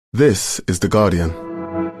This is The Guardian.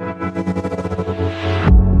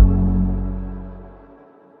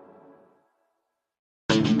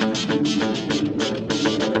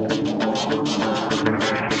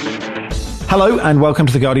 Hello and welcome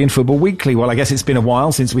to The Guardian Football Weekly. Well, I guess it's been a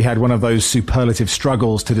while since we had one of those superlative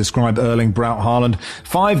struggles to describe Erling Braut Haaland.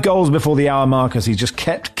 5 goals before the hour mark as he just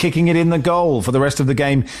kept kicking it in the goal. For the rest of the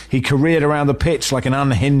game, he careered around the pitch like an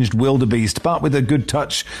unhinged wildebeest, but with a good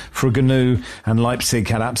touch for Gnu, and Leipzig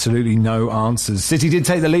had absolutely no answers. City did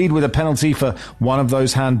take the lead with a penalty for one of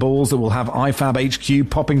those handballs that will have IFAB HQ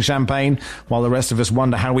popping champagne, while the rest of us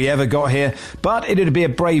wonder how we ever got here. But it'd be a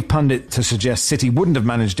brave pundit to suggest City wouldn't have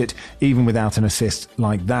managed it even without an assist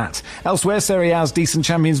like that. Elsewhere, Serie A's decent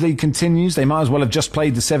Champions League continues. They might as well have just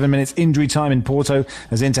played the 7 minutes injury time in Porto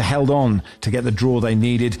as Inter held on to get the draw they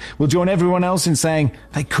needed. We'll join everyone else in saying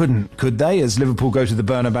they couldn't, could they, as Liverpool go to the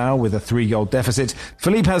Bernabeu with a 3-goal deficit.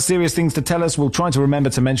 Philippe has serious things to tell us. We'll try to remember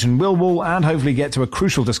to mention Millwall and hopefully get to a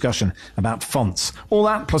crucial discussion about fonts. All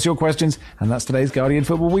that plus your questions, and that's today's Guardian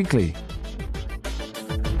Football Weekly.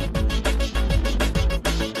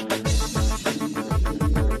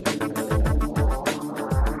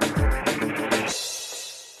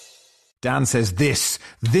 Dan says this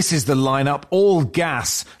is the lineup, all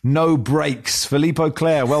gas, no brakes. Philippe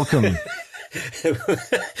Auclair, welcome.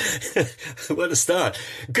 What a start.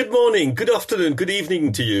 Good morning, good afternoon, good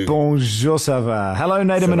evening to you. Bonjour, ça va. Hello,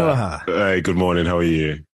 Nedum Onuoha. Hey, good morning, how are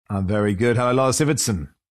you? I'm very good. Hello, Lars Sivertsen.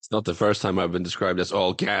 It's not the first time I've been described as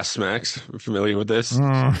all gas, Max. We're familiar with this.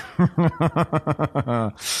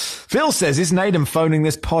 Phil says, is Nedum phoning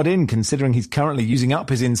this pod in, considering he's currently using up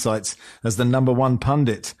his insights as the number one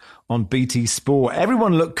pundit on BT Sport?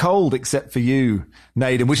 Everyone looked cold except for you,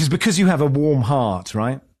 Nedum, which is because you have a warm heart,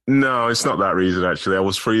 right? No, it's not that reason, actually. I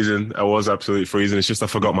was freezing. I was absolutely freezing. It's just I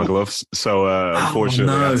forgot my gloves. So,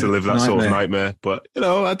 unfortunately, I had to live that sort of nightmare. But, you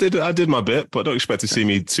know, I did my bit. But don't expect to see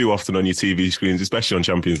me too often on your TV screens, especially on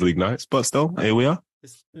Champions League nights. But still, here we are.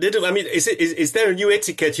 I mean, is there a new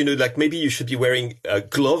etiquette, like maybe you should be wearing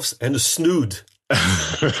gloves and a snood?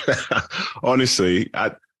 Honestly,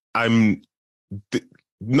 I'm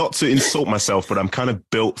not to insult myself, but I'm kind of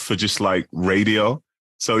built for just like radio.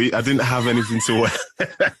 So I didn't have anything to wear.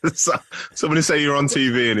 So somebody say you're on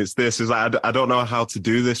TV and it's this. It's like, I don't know how to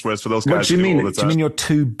do this. Whereas for those guys, what do you mean? All the time. Do you mean you're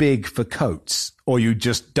too big for coats, or you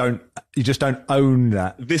just don't own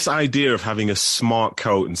that? This idea of having a smart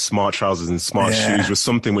coat and smart trousers and smart shoes was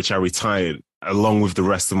something which I retired along with the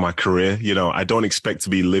rest of my career. You know, I don't expect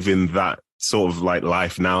to be living that sort of like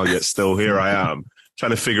life now, yet still here I am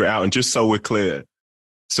trying to figure it out. And just so we're clear,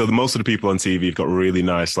 so most of the people on TV have got really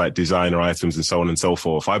nice like designer items and so on and so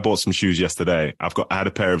forth. I bought some shoes yesterday. I had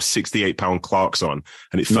a pair of £68 Clarks on,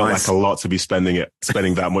 and it felt like a lot to be spending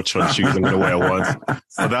that much on shoes I'm going to wear once.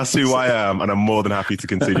 So that's who I am, and I'm more than happy to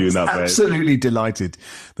continue in that vein. Absolutely delighted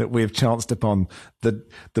that we have chanced upon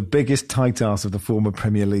the biggest tight ass of the former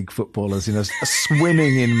Premier League footballers,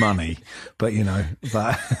 swimming in money. But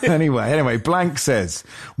anyway, Blank says,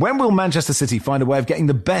 when will Manchester City find a way of getting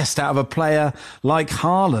the best out of a player like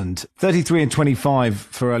Haaland? 33 and 25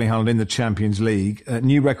 for Erling Haaland in the Champions League. A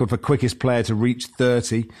new record for quickest player to reach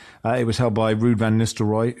 30. It was held by Ruud van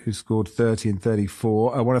Nistelrooy, who scored 30 and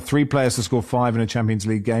 34. One of 3 players to score 5 in a Champions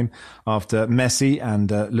League game after Messi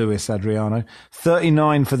and Luis Adriano.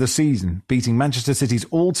 39 for the season, beating Manchester City's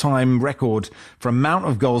all-time record for amount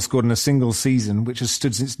of goals scored in a single season, which has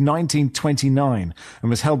stood since 1929 and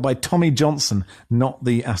was held by Tommy Johnson, not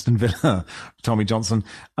the Aston Villa Tommy Johnson,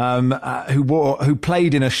 who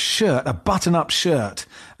played in a button-up shirt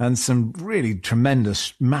and some really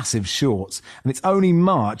tremendous, massive shorts. And it's only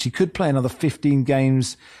March. He could play another 15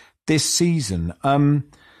 games this season.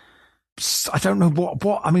 I don't know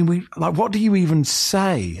what do you even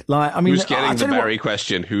say? Who's getting the Barry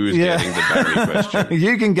question? Who's getting the Barry question?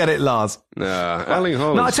 You can get it, Lars. Erling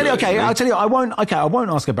Haaland. No, I tell you, I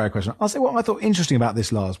won't ask a Barry question. I'll say what I thought interesting about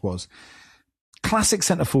this, Lars, was classic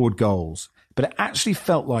centre forward goals, but it actually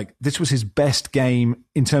felt like this was his best game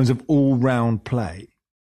in terms of all round play.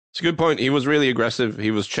 It's a good point. He was really aggressive.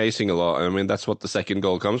 He was chasing a lot. I mean, that's what the second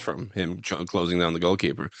goal comes from, him closing down the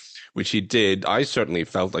goalkeeper, which he did. I certainly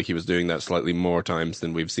felt like he was doing that slightly more times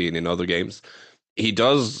than we've seen in other games. He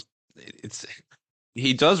does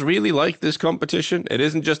really like this competition. It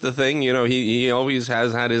isn't just a thing. He always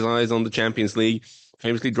has had his eyes on the Champions League.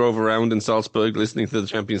 Famously drove around in Salzburg listening to the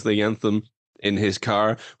Champions League anthem in his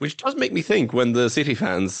car, which does make me think when the City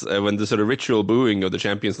fans, when the sort of ritual booing of the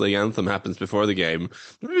Champions League anthem happens before the game,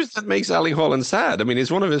 maybe that makes Erling Haaland sad. I mean,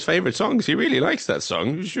 it's one of his favourite songs. He really likes that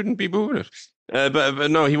song. You shouldn't be booing it.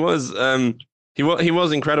 But no, he was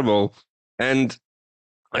incredible. And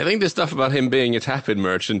I think the stuff about him being a tap-in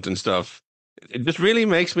merchant and stuff, it just really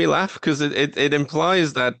makes me laugh because it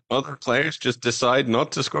implies that other players just decide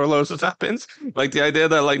not to score loads of tap-ins. Like the idea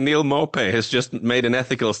that like Neil Maupay has just made an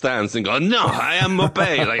ethical stance and gone, no, I am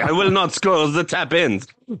Maupay. Like I will not score the tap-ins.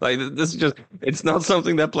 Like this is just, it's not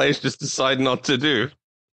something that players just decide not to do.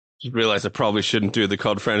 Just realized I probably shouldn't do the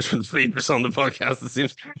COD French from Philippe on the podcast. It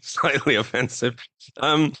seems slightly offensive.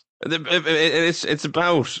 It's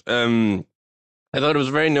about, I thought it was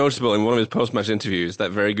very noticeable in one of his post-match interviews,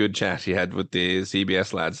 that very good chat he had with the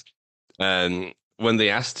CBS lads, when they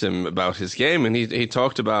asked him about his game, and he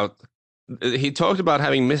talked about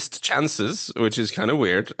having missed chances, which is kind of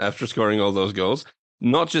weird after scoring all those goals.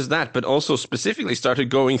 Not just that, but also specifically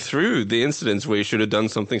started going through the incidents where he should have done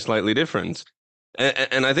something slightly different.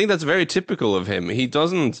 And I think that's very typical of him.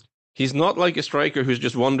 He's not like a striker who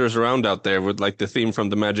just wanders around out there with like the theme from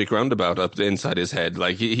the Magic Roundabout up inside his head.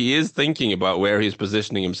 Like he is thinking about where he's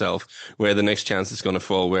positioning himself, where the next chance is going to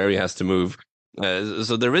fall, where he has to move.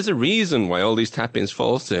 So there is a reason why all these tap-ins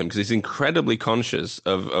falls to him, because he's incredibly conscious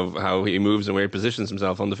of how he moves and where he positions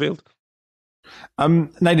himself on the field.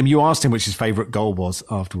 Nedum, you asked him which his favourite goal was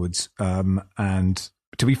afterwards, and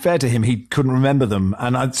to be fair to him, he couldn't remember them.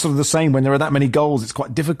 And it's sort of the same when there are that many goals. It's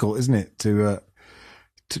quite difficult, isn't it, to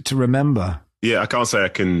remember? Yeah, I can't say I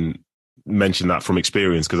can mention that from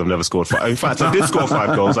experience because I've never scored 5. In fact, I did score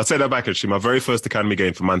 5 goals. I take that back, actually. My very first academy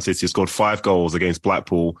game for Man City, I scored 5 goals against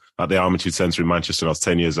Blackpool at the Armitude Centre in Manchester when I was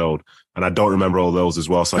 10 years old. And I don't remember all those as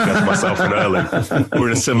well. So I guess myself and Erling were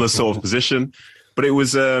in a similar sort of position. But it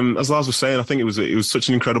was, as Lars was saying, I think it was such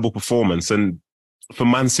an incredible performance. And for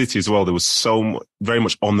Man City as well, there was very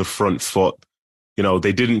much on the front foot. You know,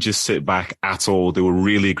 they didn't just sit back at all. They were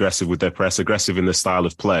really aggressive with their press, aggressive in their style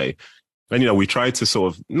of play. And, you know, we tried to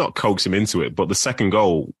sort of not coax him into it, but the second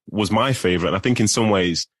goal was my favourite. And I think in some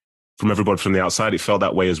ways, from everybody from the outside, it felt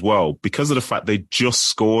that way as well because of the fact they just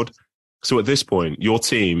scored. So at this point, your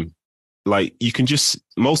team, like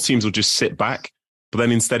most teams will just sit back, but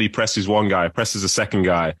then instead he presses one guy, presses a second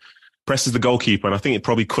guy, presses the goalkeeper. And I think it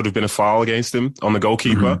probably could have been a foul against him on the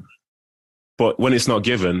goalkeeper. Mm-hmm. But when it's not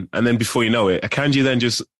given, and then before you know it, Akanji then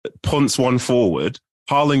just punts one forward.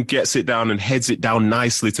 Haaland gets it down and heads it down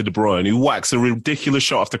nicely to De Bruyne, who whacks a ridiculous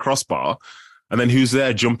shot off the crossbar. And then who's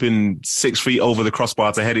there jumping 6 feet over the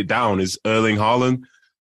crossbar to head it down is Erling Haaland.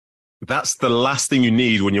 That's the last thing you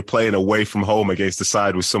need when you're playing away from home against a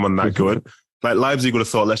side with someone that good. Like Leipzig would have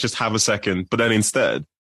thought, let's just have a second. But then instead,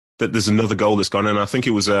 that there's another goal that's gone in. I think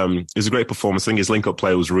it was a great performance. I think his link-up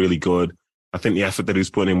play was really good. I think the effort that he was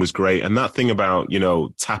putting in was great. And that thing about, you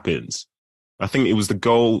know, tap-ins, I think it was the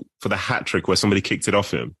goal for the hat-trick where somebody kicked it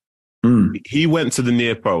off him. He went to the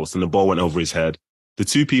near post and the ball went over his head. The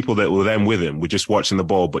 2 people that were then with him were just watching the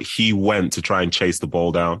ball, but he went to try and chase the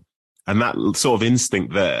ball down. And that sort of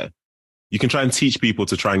instinct there, you can try and teach people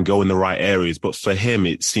to try and go in the right areas, but for him,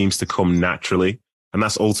 it seems to come naturally. And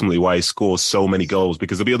that's ultimately why he scores so many goals,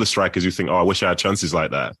 because there'll be other strikers who think, oh, I wish I had chances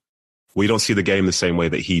like that. We don't see the game the same way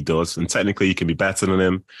that he does. And technically, you can be better than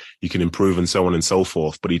him. You can improve and so on and so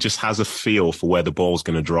forth. But he just has a feel for where the ball's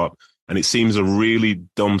going to drop. And it seems a really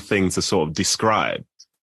dumb thing to sort of describe.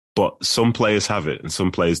 But some players have it and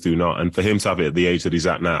some players do not. And for him to have it at the age that he's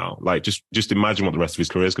at now, like just imagine what the rest of his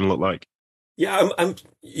career is going to look like. Yeah,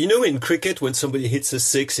 you know, in cricket, when somebody hits a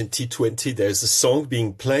 6 in T20, there's a song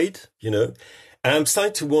being played, you know. And I'm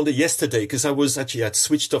starting to wonder yesterday, because I'd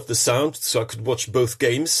switched off the sound so I could watch both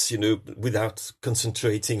games, you know, without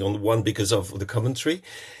concentrating on one because of the commentary.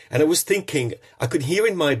 And I was thinking, I could hear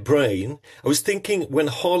in my brain, I was thinking when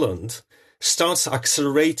Haaland starts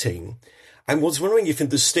accelerating, I was wondering if in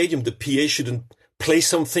the stadium the PA shouldn't play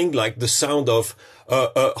something like the sound of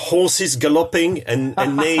horses galloping and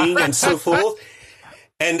neighing and so forth.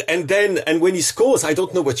 And then when he scores, I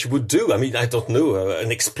don't know what you would do. I mean, I don't know,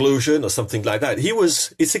 an explosion or something like that.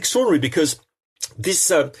 It's extraordinary because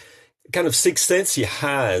this kind of sixth sense he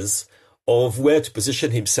has of where to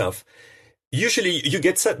position himself. Usually you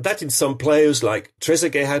get that in some players, like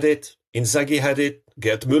Trezeguet had it, Inzaghi had it,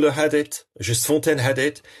 Gerd Müller had it, Just Fontaine had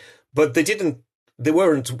it, but they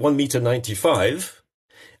weren't 1.95 meters.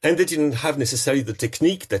 And they didn't have necessarily the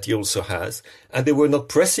technique that he also has. And they were not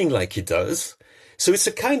pressing like he does. So it's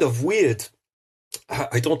a kind of weird,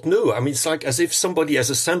 I don't know. I mean, it's like as if somebody has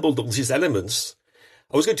assembled all these elements.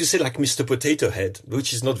 I was going to say like Mr. Potato Head,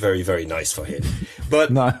 which is not very, very nice for him.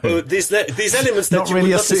 But no. These elements that not you really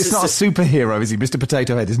would not it's not a superhero, is he? Mr.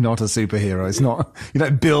 Potato Head is not a superhero. It's not, you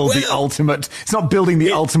don't build the ultimate, it's not building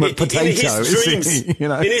the ultimate potato, in his dreams, is he? You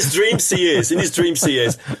know? In his dreams he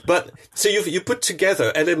is. But so you put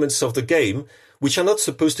together elements of the game which are not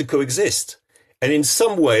supposed to coexist. And in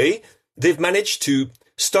some way, they've managed to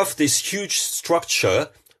stuffed this huge structure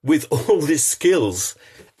with all these skills.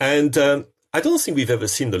 And I don't think we've ever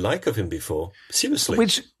seen the like of him before. Seriously.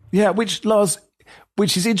 Which Lars,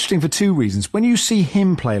 which is interesting for two reasons. When you see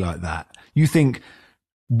him play like that, you think,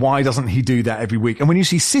 why doesn't he do that every week? And when you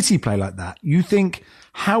see City play like that, you think,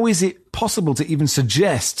 how is it possible to even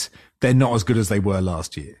suggest they're not as good as they were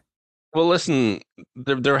last year? Well, listen,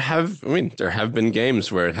 there have been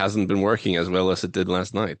games where it hasn't been working as well as it did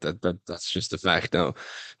last night. That's just a fact. Now,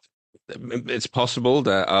 it's possible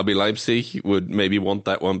that RB Leipzig would maybe want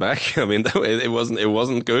that one back. I mean, it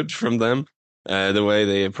wasn't good from them. The way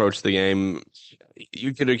they approached the game,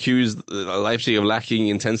 you could accuse Leipzig of lacking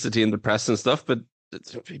intensity in the press and stuff, but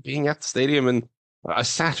being at the stadium, and I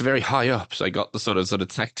sat very high up, so I got the sort of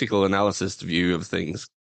tactical analysis view of things.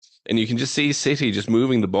 And you can just see City just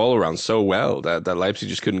moving the ball around so well that Leipzig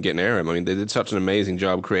just couldn't get near him. I mean, they did such an amazing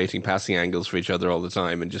job creating passing angles for each other all the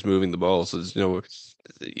time and just moving the ball. So,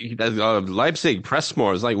 Leipzig, press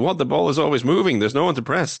more. It's like, what? The ball is always moving. There's no one to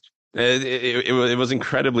press. It was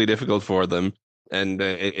incredibly difficult for them. And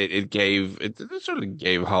it sort of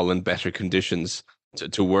gave Haaland better conditions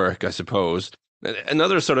to work, I suppose.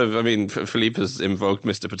 Another sort of, I mean, Philippe has invoked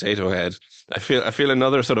Mr. Potato Head. I feel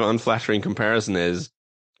another sort of unflattering comparison is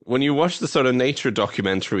when you watch the sort of nature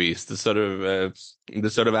documentaries, the sort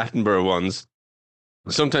of Attenborough ones.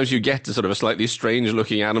 Sometimes you get to sort of a slightly strange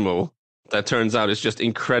looking animal that turns out is just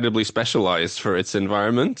incredibly specialized for its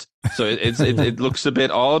environment. So it looks a bit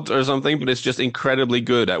odd or something, but it's just incredibly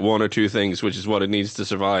good at one or two things, which is what it needs to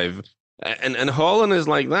survive. And Haaland is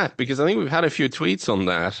like that, because I think we've had a few tweets on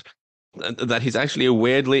that he's actually a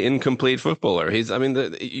weirdly incomplete footballer. If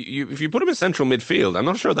you put him in central midfield, I'm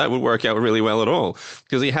not sure that would work out really well at all,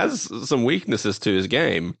 because he has some weaknesses to his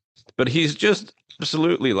game, but he's just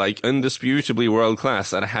absolutely undisputably world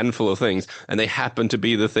class at a handful of things, and they happen to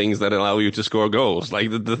be the things that allow you to score goals. Like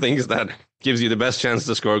the things that gives you the best chance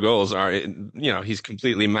to score goals are, he's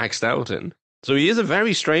completely maxed out in. So he is a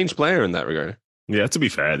very strange player in that regard. Yeah, to be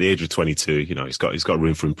fair, at the age of 22, he's got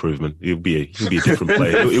room for improvement. He'll be a different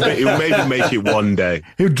player. He'll maybe make it one day.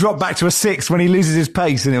 He'll drop back to a 6 when he loses his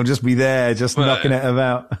pace, and he'll just be there, just knocking it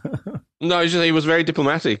about. No, he was very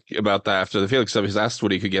diplomatic about that after the field, because I was asked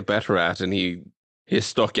what he could get better at, and his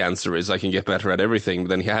stock answer is, I can get better at everything. But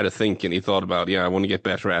then he had to think, and he thought about, I want to get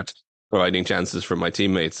better at providing chances for my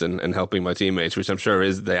teammates and helping my teammates, which I'm sure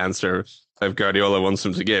is the answer Pep Guardiola wants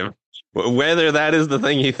him to give. Whether that is the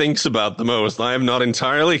thing he thinks about the most, I am not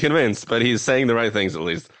entirely convinced, but he's saying the right things at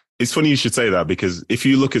least. It's funny you should say that, because if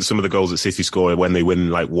you look at some of the goals that City score when they win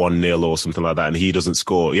 1-0 or something like that, and he doesn't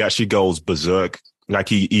score, he actually goes berserk.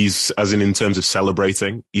 He's, as in terms of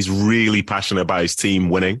celebrating, he's really passionate about his team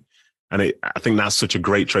winning. And I think that's such a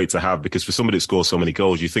great trait to have, because for somebody that scores so many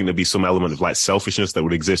goals, you think there'd be some element of selfishness that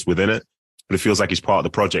would exist within it, but it feels like he's part of the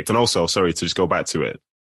project. And also, sorry to just go back to it.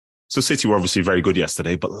 So City were obviously very good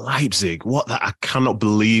yesterday, but Leipzig, I cannot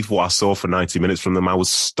believe what I saw for 90 minutes from them. I was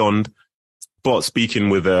stunned. But speaking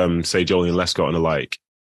with, say, Julian Lescott and the like,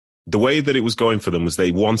 the way that it was going for them was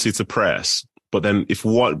they wanted to press, but then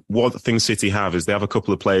what thing City have is they have a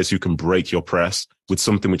couple of players who can break your press with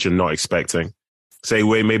something which you're not expecting. Say,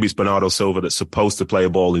 maybe it's Bernardo Silva that's supposed to play a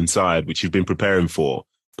ball inside, which you've been preparing for,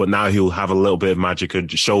 but now he'll have a little bit of magic, a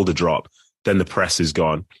shoulder drop, then the press is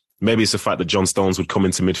gone. Maybe it's the fact that John Stones would come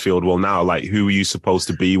into midfield. Well, now, who are you supposed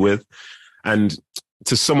to be with? And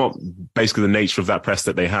to sum up basically the nature of that press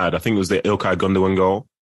that they had, I think it was the Ilkay Gundogan goal.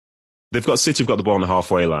 City have got the ball on the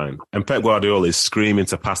halfway line, and Pep Guardiola is screaming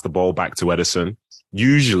to pass the ball back to Ederson.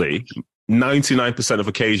 Usually, 99% of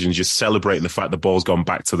occasions, you're celebrating the fact the ball's gone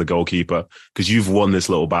back to the goalkeeper because you've won this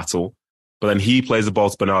little battle. But then he plays the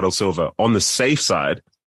ball to Bernardo Silva on the safe side.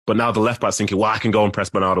 But now the left back's thinking, I can go and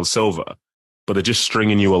press Bernardo Silva. But they're just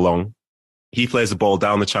stringing you along. He plays the ball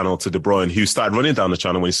down the channel to De Bruyne, who started running down the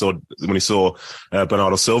channel when he saw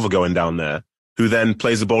Bernardo Silva going down there, who then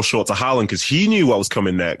plays the ball short to Haaland because he knew what was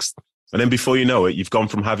coming next. And then before you know it, you've gone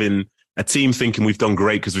from having a team thinking we've done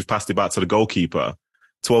great because we've passed it back to the goalkeeper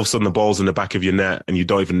to all of a sudden the ball's in the back of your net and you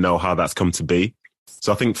don't even know how that's come to be.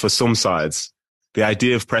 So I think for some sides, the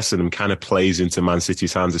idea of pressing them kind of plays into Man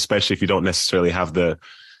City's hands, especially if you don't necessarily have the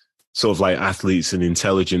sort of athletes and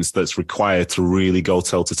intelligence that's required to really go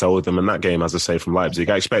toe-to-toe with them. And that game, as I say, from Leipzig,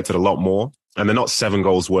 I expected a lot more. And they're not 7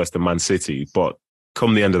 goals worse than Man City, but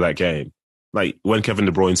come the end of that game, when Kevin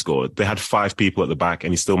De Bruyne scored, they had 5 people at the back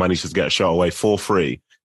and he still managed to get a shot away 4-3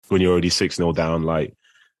 when you're already 6-0 down.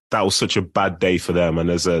 That was such a bad day for them. And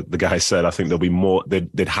as the guy said, I think there'll be more,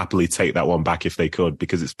 they'd happily take that one back if they could,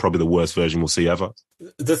 because it's probably the worst version we'll see ever.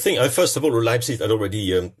 The thing, first of all, Leipzig had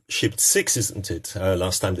already shipped 6, isn't it?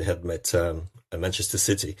 Last time they had met Manchester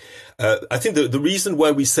City. I think the reason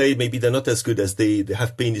why we say maybe they're not as good as they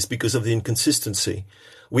have been is because of the inconsistency.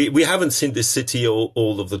 We haven't seen this City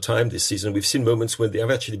all of the time this season. We've seen moments when they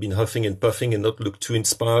have actually been huffing and puffing and not looked too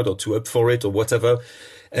inspired or too up for it or whatever.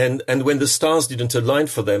 And when the stars didn't align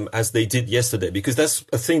for them as they did yesterday, because that's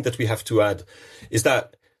a thing that we have to add, is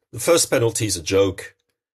that the first penalty is a joke.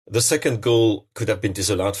 The second goal could have been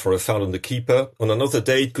disallowed for a foul on the keeper. On another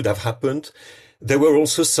day, it could have happened. There were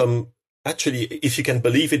also some, actually, if you can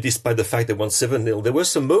believe it, despite the fact they won 7-0, there were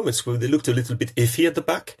some moments where they looked a little bit iffy at the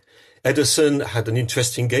back. Ederson had an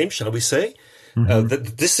interesting game, shall we say. Mm-hmm. The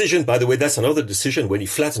decision, by the way, that's another decision when he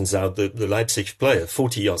flattens out the Leipzig player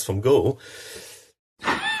 40 yards from goal.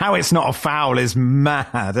 How it's not a foul is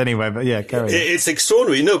mad anyway, but yeah, carry on. It's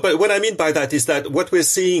extraordinary. No, but what I mean by that is that what we're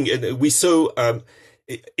seeing, we saw,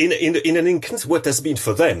 what has been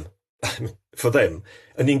for them,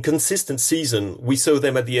 an inconsistent season. We saw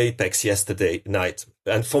them at the apex yesterday night,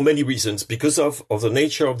 and for many reasons, because of the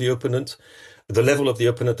nature of the opponent, the level of the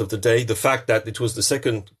opponent of the day, the fact that it was the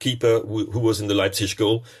second keeper who was in the Leipzig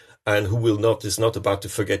goal, and who is not about to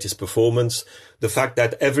forget his performance. The fact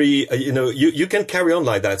that you can carry on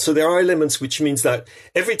like that. So there are elements which means that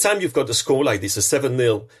every time you've got a score like this, a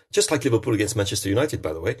 7-0, just like Liverpool against Manchester United,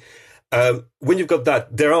 by the way, when you've got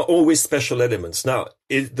that, there are always special elements. Now,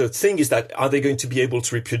 the thing is that, are they going to be able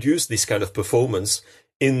to reproduce this kind of performance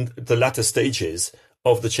in the latter stages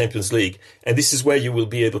of the Champions League? And this is where you will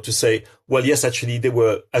be able to say, well, yes, actually, they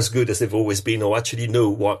were as good as they've always been, or actually,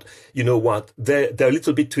 they're a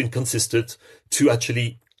little bit too inconsistent to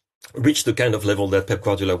actually reach the kind of level that Pep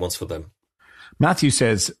Guardiola wants for them. Matthew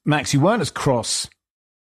says, Max, you weren't as cross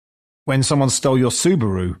when someone stole your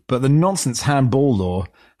Subaru, but the nonsense handball law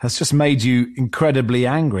has just made you incredibly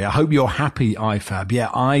angry. I hope you're happy, IFAB. Yeah,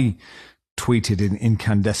 I tweeted in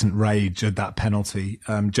incandescent rage at that penalty.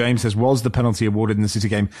 James says, was the penalty awarded in the City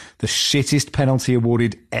game the shittest penalty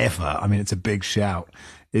awarded ever? I mean, it's a big shout,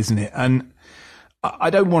 isn't it? And I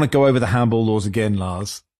don't want to go over the handball laws again,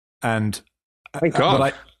 Lars. And thank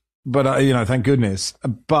God. But thank goodness.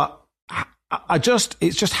 But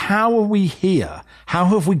it's just, how are we here? How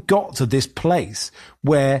have we got to this place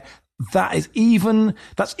where that's even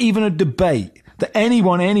a debate that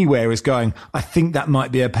anyone anywhere is going, I think that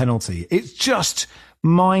might be a penalty? It's just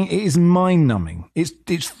it is mind numbing. It's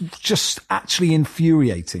just actually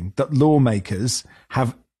infuriating that lawmakers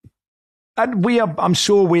have, and I'm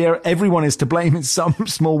sure everyone is to blame in some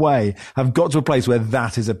small way, have got to a place where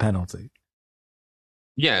that is a penalty.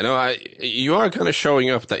 Yeah, no, you are kind of showing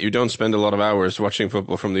up that you don't spend a lot of hours watching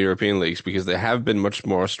football from the European leagues, because they have been much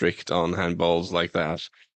more strict on handballs like that.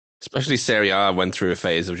 Especially Serie A went through a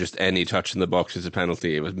phase of just any touch in the box is a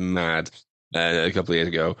penalty. It was mad a couple of years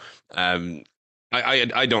ago.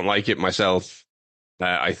 I don't like it myself.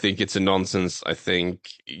 I think it's a nonsense. I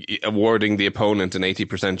think awarding the opponent an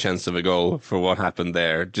 80% chance of a goal for what happened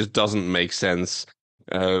there just doesn't make sense.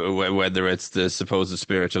 Whether it's the supposed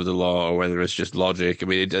spirit of the law or whether it's just logic. I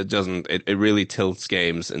mean, it doesn't. It really tilts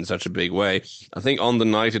games in such a big way. I think on the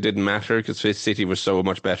night it didn't matter because City was so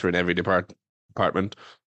much better in every department.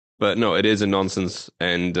 But no, it is a nonsense,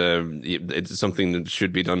 and it's something that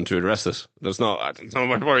should be done to address it. There's not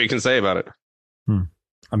much more you can say about it.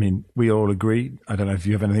 I mean, we all agree. I don't know if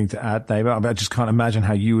you have anything to add, David. I just can't imagine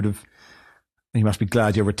how you would have. You must be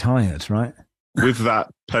glad you're retired, right? With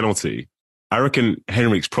that penalty, I reckon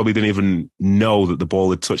Henriks probably didn't even know that the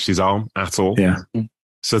ball had touched his arm at all. Yeah.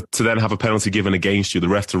 So to then have a penalty given against you, the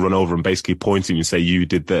ref to run over and basically point at you and say, you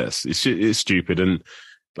did this, it's stupid. And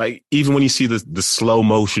like, even when you see the slow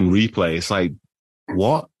motion replay, it's like,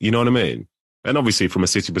 what? You know what I mean? And obviously from a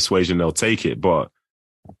City persuasion, they'll take it, but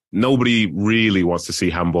nobody really wants to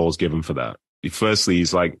see handballs given for that. Firstly,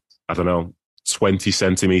 he's like, I don't know, 20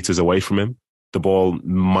 centimeters away from him. The ball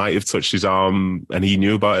might have touched his arm and he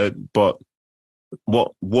knew about it, but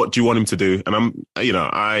what do you want him to do? And I'm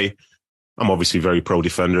obviously very pro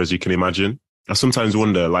defender, as you can imagine. I sometimes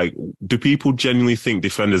wonder, like, do people genuinely think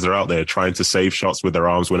defenders are out there trying to save shots with their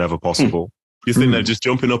arms whenever possible? You think they're just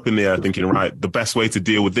jumping up in the air thinking, right, the best way to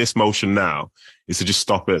deal with this motion now is to just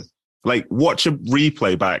stop it. Like, watch a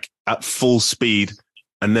replay back at full speed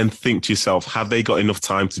and then think to yourself, have they got enough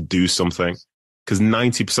time to do something? Because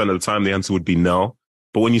 90% of the time the answer would be no.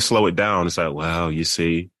 But when you slow it down, it's like, well, you can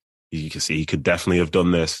see he could definitely have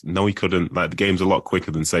done this. No, he couldn't. Like, the game's a lot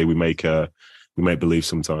quicker than, say, we make a we make believe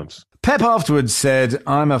sometimes. Pep afterwards said,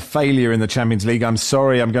 I'm a failure in the Champions League. I'm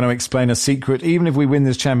sorry. I'm going to explain a secret. Even if we win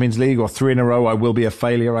this Champions League or 3 in a row, I will be a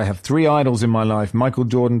failure. I have 3 idols in my life, Michael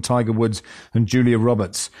Jordan, Tiger Woods and Julia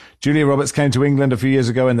Roberts. Julia Roberts came to England a few years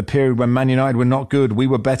ago in the period when Man United were not good. We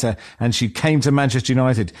were better. And she came to Manchester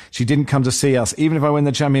United. She didn't come to see us. Even if I win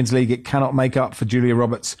the Champions League, it cannot make up for Julia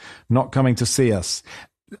Roberts not coming to see us.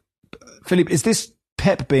 Philippe, is this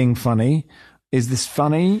Pep being funny? Is this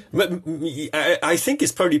funny? I think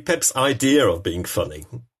it's probably Pep's idea of being funny.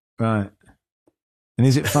 Right. And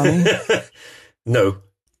is it funny? No.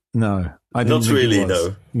 No. I Not really,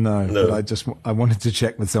 no. No. But I wanted to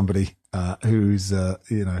check with somebody who's,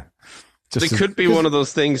 It could be one of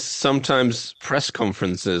those things. Sometimes press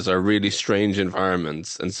conferences are really strange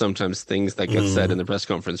environments, and sometimes things that get said in the press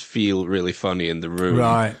conference feel really funny in the room.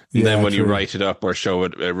 Right. And then when you write it up or show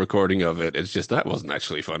a recording of it, it's just, that wasn't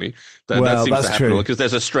actually funny. That seems to happen because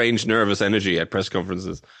there's a strange nervous energy at press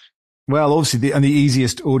conferences. Well, obviously, the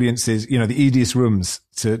easiest audiences, the easiest rooms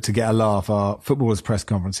to get a laugh are footballers' press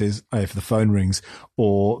conferences, if the phone rings,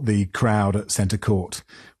 or the crowd at centre court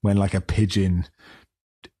when like a pigeon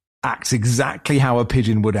acts exactly how a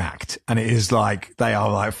pigeon would act. And it is like, they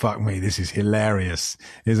are like, fuck me, this is hilarious,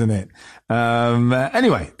 isn't it?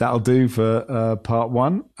 Anyway, that'll do for part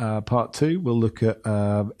 1. Part 2, we'll look at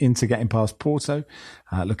Inter getting past Porto,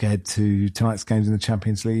 look ahead to tonight's games in the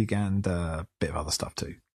Champions League, and a bit of other stuff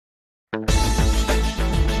too.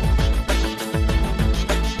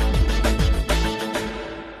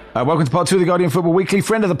 Welcome to part 2 of the Guardian Football Weekly.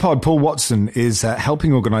 Friend of the pod, Paul Watson, is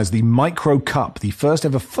helping organise the Micro Cup, the first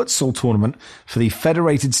ever futsal tournament for the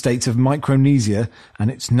Federated States of Micronesia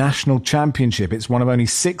and its national championship. It's one of only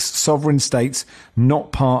 6 sovereign states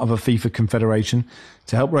not part of a FIFA confederation.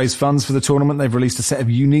 To help raise funds for the tournament, they've released a set of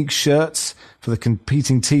unique shirts for the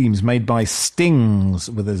competing teams made by Stings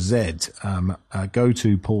with a Z. Go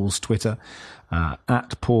to Paul's Twitter, at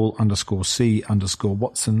Paul_C_Watson.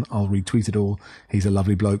 I'll retweet it all. He's a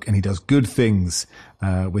lovely bloke and he does good things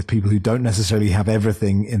with people who don't necessarily have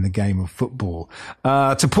everything in the game of football.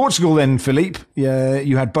 To Portugal then, Philippe.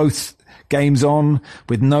 You had both games on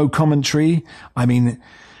with no commentary. I mean,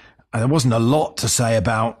 there wasn't a lot to say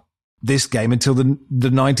about this game until the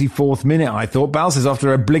 94th minute, I thought. Bal says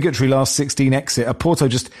after an obligatory last 16 exit, a Porto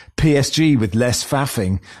just PSG with less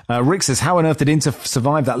faffing. Rick says, how on earth did Inter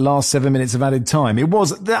survive that last 7 minutes of added time?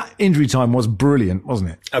 That injury time was brilliant, wasn't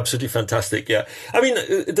it? Absolutely fantastic, yeah. I mean,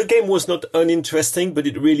 the game was not uninteresting, but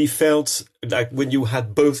it really felt like when you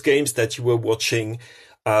had both games that you were watching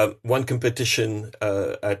one competition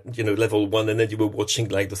at level 1, and then you were watching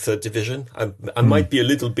like the 3rd division. I might be a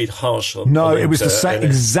little bit harsh on it was the same,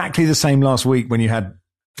 exactly the same last week when you had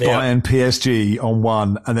Bayern PSG on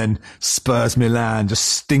one and then Spurs Milan just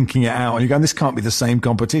stinking it out, and you're going, this can't be the same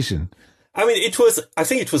competition. I mean, I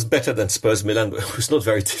think it was better than Spurs Milan, but it was not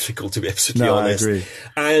very difficult, to be absolutely honest. I agree.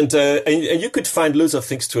 And you could find loads of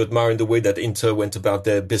things to admire in the way that Inter went about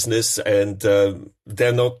their business, and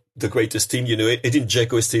they're not the greatest team. Edin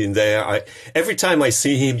Dzeko is still in there. Every time I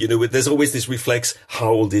see him, there's always this reflex,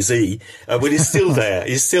 how old is he? But he's still there.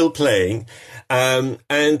 He's still playing.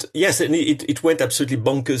 And yes, it went absolutely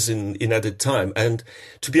bonkers in added time. And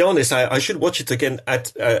to be honest, I should watch it again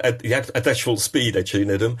at actual speed, actually,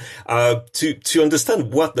 Nedum, to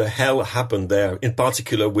understand what the hell happened there, in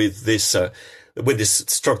particular with this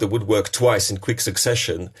struck the woodwork twice in quick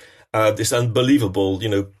succession, this unbelievable,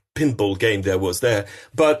 pinball game there was there.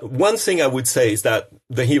 But one thing I would say is that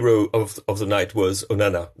the hero of the night was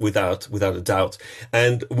Onana, without a doubt,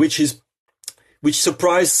 and which will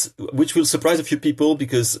surprise a few people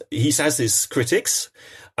because he has his critics.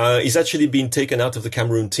 He's actually been taken out of the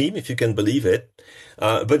Cameroon team, if you can believe it.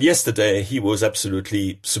 But yesterday he was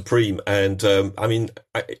absolutely supreme. And,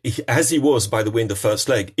 as he was, by the way, in the first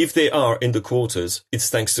leg, if they are in the quarters, it's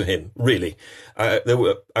thanks to him, really. I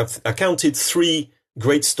counted 3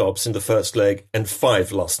 great stops in the first leg and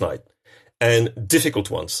 5 last night, and difficult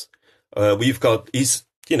ones. He's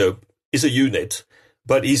a unit,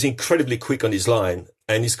 but he's incredibly quick on his line,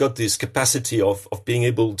 and he's got this capacity of being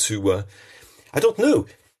able to, I don't know,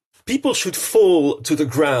 people should fall to the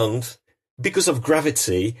ground because of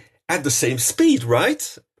gravity at the same speed,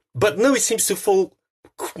 right? But no, he seems to fall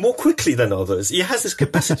more quickly than others. He has this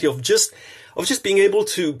capacity of just being able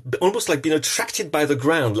to almost like being attracted by the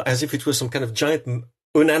ground, as if it was some kind of giant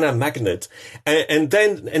Onana magnet. And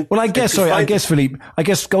then, well, I guess Philippe, I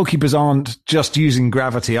guess goalkeepers aren't just using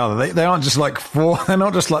gravity, are they? They aren't just like they're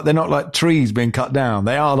not like trees being cut down.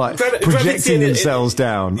 They are like projecting themselves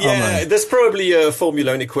down. Yeah, there's probably a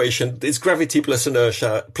formula and equation. It's gravity plus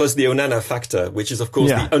inertia plus the Onana factor, which is of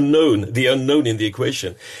course the unknown in the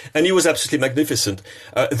equation. And he was absolutely magnificent.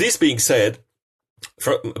 This being said,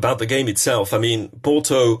 about the game itself, I mean,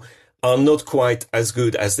 Porto are not quite as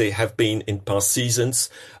good as they have been in past seasons.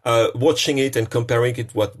 Watching it and comparing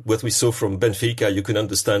it what we saw from Benfica, you can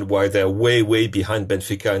understand why they're way behind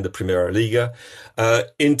Benfica in the Primeira Liga.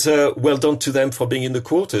 Inter, well done to them for being in the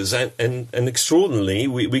quarters, and extraordinarily,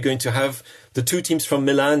 we're going to have the two teams from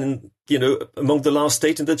Milan and, you know, among the last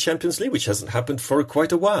 8 in the Champions League, which hasn't happened for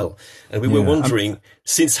quite a while. And we were wondering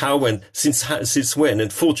since when,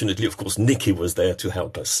 and fortunately, of course, Nicky was there to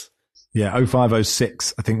help us. Yeah,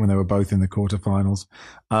 05-06, I think, when they were both in the quarterfinals.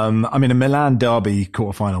 I mean, a Milan derby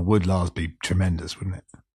quarterfinal would, Lars, be tremendous, wouldn't it?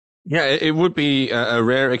 Yeah, it would be a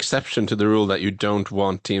rare exception to the rule that you don't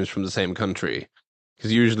want teams from the same country.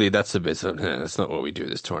 Because usually that's a bit that's not what we do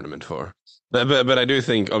this tournament for. But I do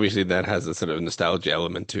think, obviously, that has a sort of nostalgia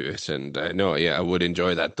element to it. And I would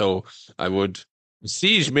enjoy that. Though I would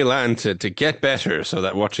besiege Milan to get better so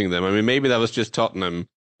that watching them, I mean, maybe that was just Tottenham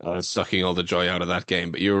sucking all the joy out of that game,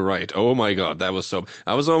 but you were right. Oh my God, that was so.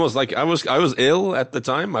 I was almost like I was ill at the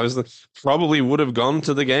time. I was probably would have gone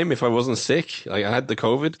to the game if I wasn't sick. Like, I had the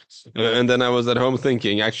COVID, and then I was at home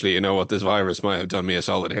thinking, actually, you know what, this virus might have done me a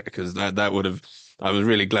solid here, because that would have. I was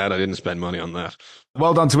really glad I didn't spend money on that.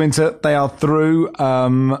 Well done to Inter. They are through.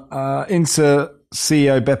 Inter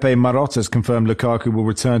CEO Beppe Marotta has confirmed Lukaku will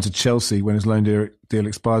return to Chelsea when his loan deal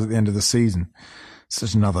expires at the end of the season.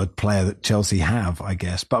 Such another player that Chelsea have, I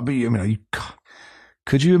guess. But you know,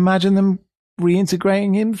 could you imagine them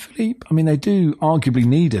reintegrating him, Philippe? I mean, they do arguably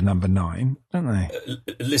need a number 9, don't they?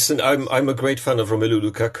 Listen, I'm a great fan of Romelu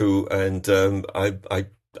Lukaku, and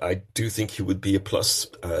I do think he would be a plus.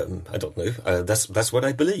 I don't know. That's what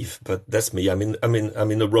I believe, but that's me. I'm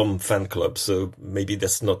in a Rom fan club, so maybe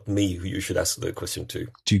that's not me who you should ask the question to.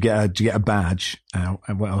 Do you get a badge? And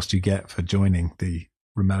what else do you get for joining the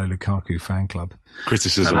Romelu Lukaku fan club?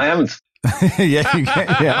 Criticism. I haven't. Yeah, you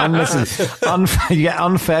get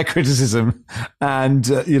unfair criticism and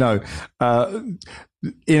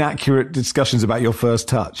inaccurate discussions about your first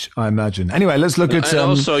touch, I imagine. Anyway, let's look at. And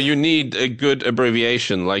also, you need a good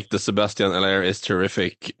abbreviation, like the Sebastian Aller is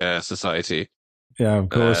terrific society. Yeah, of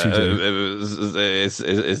course you do.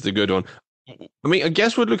 Is the good one. I mean, I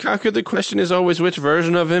guess with Lukaku, the question is always which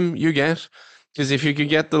version of him you get. Because if you could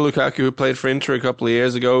get the Lukaku who played for Inter a couple of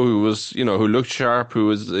years ago, who was, who looked sharp, who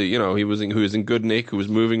was, who was in good nick, who was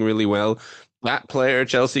moving really well, that player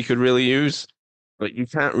Chelsea could really use. But you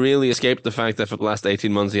can't really escape the fact that for the last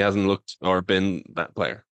 18 months he hasn't looked or been that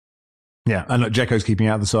player. Yeah, and look, Dzeko's keeping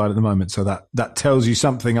out the side at the moment, so that tells you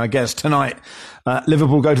something, I guess. Tonight,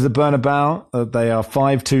 Liverpool go to the Bernabeu. They are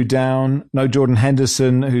 5-2 down. No Jordan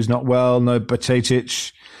Henderson, who's not well. No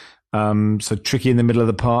Bajcetic. So tricky in the middle of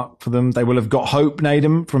the park for them. They will have got hope,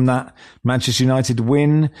 Nedum, from that Manchester United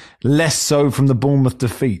win. Less so from the Bournemouth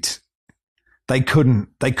defeat. They couldn't,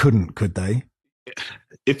 could they?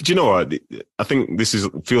 Do you know what? I think this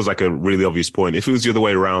feels like a really obvious point. If it was the other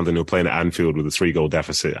way around and they were playing at Anfield with a 3-goal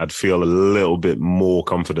deficit, I'd feel a little bit more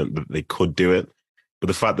confident that they could do it. But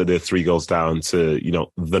the fact that they're 3 goals down to,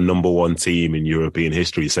 the number 1 team in European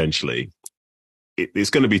history, essentially, it's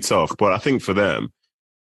going to be tough. But I think for them,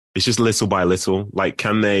 it's just little by little. Like,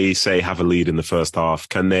 can they, say, have a lead in the first half?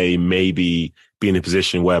 Can they maybe be in a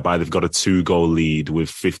position whereby they've got a 2-goal lead with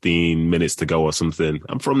 15 minutes to go or something?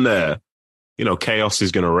 And from there, chaos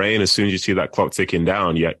is going to reign. As soon as you see that clock ticking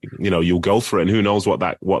down, you'll go for it. And who knows what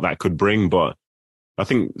that could bring. But I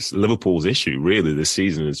think Liverpool's issue really this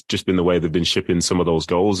season has just been the way they've been shipping some of those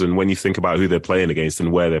goals. And when you think about who they're playing against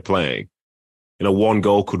and where they're playing, 1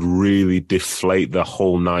 goal could really deflate the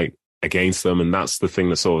whole night against them. And that's the thing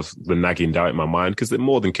that's sort of the nagging doubt in my mind, because they're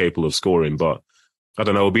more than capable of scoring. But I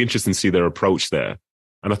don't know, it'll be interesting to see their approach there.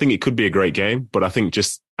 And I think it could be a great game, but I think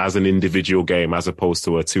just as an individual game, as opposed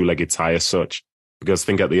to a 2-legged tie as such, because I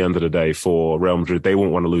think at the end of the day for Real Madrid, they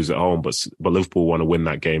won't want to lose at home, but Liverpool want to win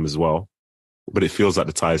that game as well. But it feels like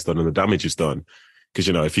the tie is done and the damage is done. Because,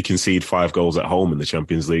 if you concede 5 goals at home in the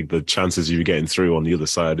Champions League, the chances of you getting through on the other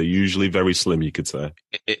side are usually very slim, you could say.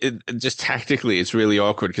 It just tactically, it's really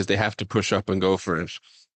awkward because they have to push up and go for it.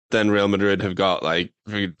 Then Real Madrid have got like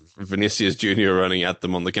Vinicius Jr. running at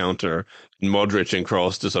them on the counter, and Modric and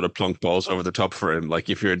Kroos to sort of plunk balls over the top for him. Like,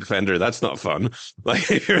 if you're a defender, that's not fun.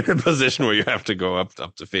 Like, if you're in a position where you have to go up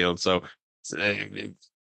the field. So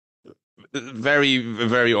very,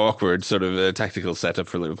 very awkward sort of tactical setup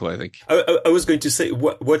for Liverpool, I think. I was going to say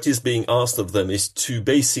what is being asked of them is to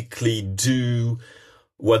basically do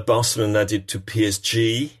what Barcelona did to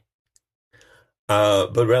PSG.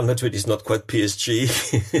 But Real Madrid is not quite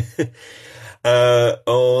PSG.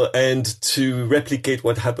 And to replicate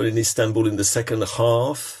what happened in Istanbul in the second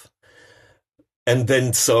half, and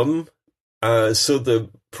then some. So the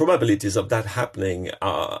probabilities of that happening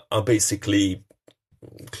are basically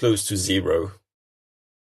close to zero.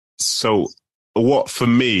 So what, for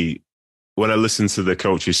me, when I listen to the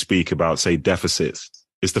coaches speak about, say, deficits,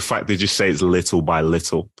 is the fact they just say it's little by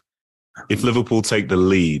little. If Liverpool take the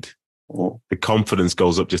lead, the confidence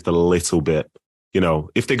goes up just a little bit. You know,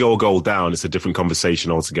 if they go a goal down, it's a different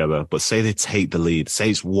conversation altogether. But say they take the lead, say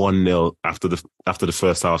it's 1-0 after the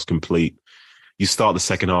first half's complete. You start the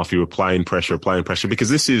second half, you're applying pressure, because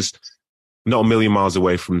this is not a million miles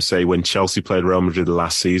away from, say, when Chelsea played Real Madrid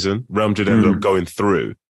last season. Real Madrid ended up going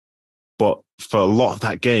through. But for a lot of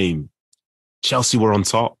that game, Chelsea were on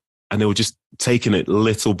top and they were just taking it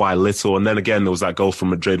little by little. And then again, there was that goal from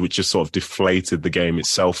Madrid, which just sort of deflated the game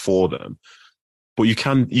itself for them. But you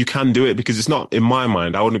can do it, because it's not, in my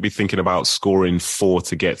mind, I wouldn't be thinking about scoring 4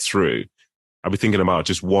 to get through. I'd be thinking about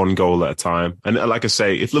just one goal at a time. And like I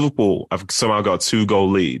say, if Liverpool have somehow got a 2-goal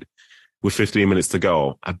lead with 15 minutes to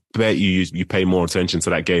go, I bet you pay more attention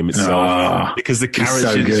to that game itself, because the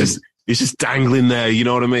carrot is just dangling there. You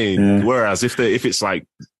know what I mean? Yeah. Whereas if it's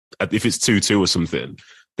 2-2 or something,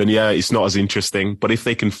 then yeah, it's not as interesting. But if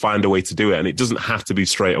they can find a way to do it, and it doesn't have to be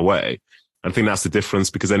straight away, I think that's the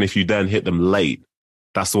difference, because then if you then hit them late,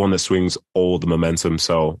 that's the one that swings all the momentum.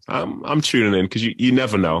 So I'm tuning in, because you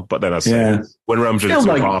never know. But then I say, when Real Madrid is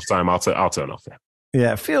at half time, I'll turn off.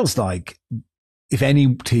 Yeah, it feels like if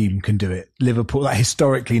any team can do it, Liverpool, like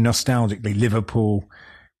historically, nostalgically, Liverpool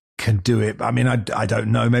can do it. I mean, I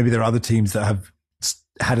don't know. Maybe there are other teams that have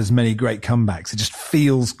had as many great comebacks. It just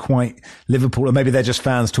feels quite Liverpool, or maybe they're just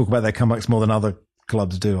fans talk about their comebacks more than other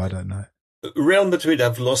clubs do. I don't know. Real Madrid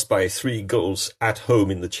have lost by 3 goals at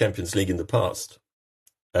home in the Champions League in the past.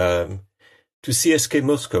 To CSK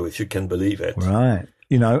Moscow, if you can believe it. Right.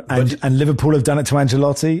 You know, and Liverpool have done it to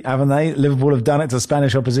Ancelotti, haven't they? Liverpool have done it to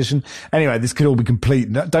Spanish opposition. Anyway, this could all be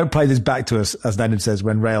complete. Don't play this back to us, as Nedum says,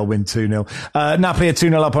 when Real win 2-0. Napoli are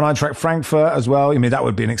 2-0 up on Eintracht Frankfurt as well. I mean, that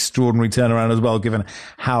would be an extraordinary turnaround as well, given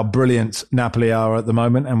how brilliant Napoli are at the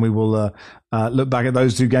moment. And we will look back at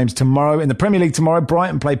those 2 games tomorrow. In the Premier League tomorrow,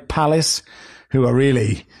 Brighton play Palace, who are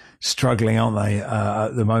really struggling, aren't they, at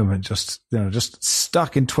the moment? Just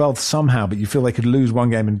stuck in 12th somehow, but you feel they could lose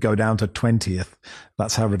one game and go down to 20th.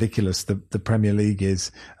 That's how ridiculous the Premier League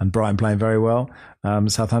is. And Brighton playing very well.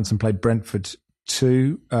 Southampton played Brentford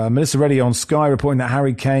 2. Melissa Reddy on Sky reporting that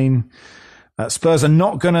Harry Kane, Spurs are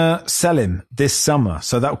not going to sell him this summer.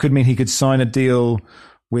 So that could mean he could sign a deal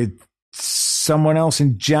with someone else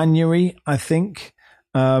in January, I think.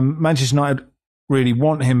 Manchester United really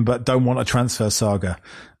want him, but don't want a transfer saga.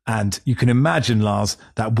 And you can imagine, Lars,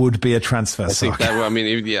 that would be a transfer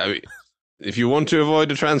saga. If you want to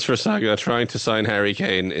avoid a transfer saga, trying to sign Harry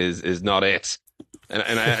Kane is not it. And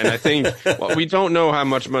I think we don't know how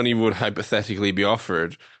much money would hypothetically be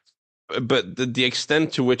offered, but the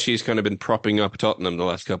extent to which he's kind of been propping up Tottenham the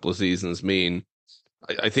last couple of seasons mean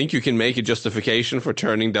I think you can make a justification for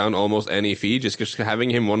turning down almost any fee. Just having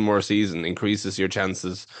him one more season increases your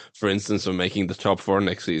chances, for instance, of making the top 4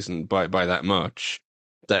 next season by that much.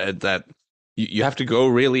 That you have to go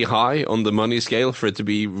really high on the money scale for it to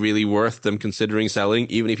be really worth them considering selling,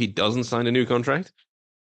 even if he doesn't sign a new contract.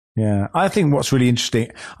 Yeah, I think what's really interesting,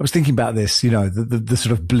 I was thinking about this, you know, the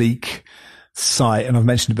sort of bleak sight, and I've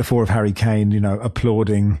mentioned it before, of Harry Kane, you know,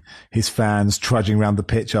 applauding his fans, trudging around the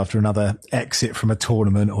pitch after another exit from a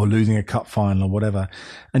tournament or losing a cup final or whatever.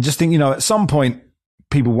 And just think, you know, at some point,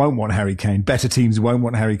 people won't want Harry Kane. Better teams won't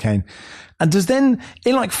want Harry Kane. And does then,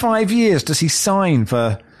 in like 5 years, does he sign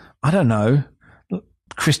for, I don't know,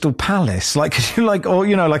 Crystal Palace? Like, or,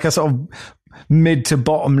 you know, like a sort of mid to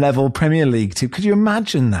bottom level Premier League team. Could you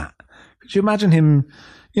imagine that? Could you imagine him,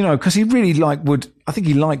 you know, because he really I think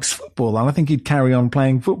he likes football, and I think he'd carry on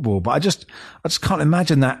playing football. But I just can't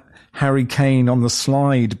imagine that Harry Kane on the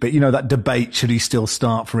slide. But, you know, that debate, should he still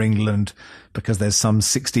start for England because there's some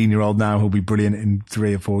 16-year-old now who'll be brilliant in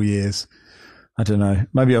 3 or 4 years. I don't know.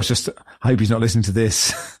 Maybe I hope he's not listening to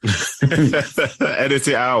this. Edit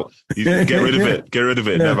it out. Get rid of it. Get rid of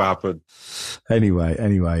it. It never happened.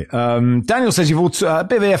 Anyway. Daniel says you've all a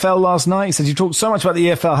bit of EFL last night. He says you talked so much about the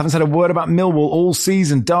EFL. Haven't said a word about Millwall all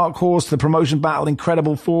season. Dark horse to the promotion battle.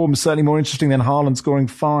 Incredible form. Certainly more interesting than Haaland scoring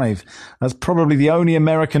 5. That's probably the only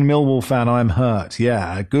American Millwall fan I'm hurt.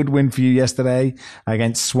 Yeah, a good win for you yesterday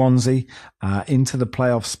against Swansea. Into the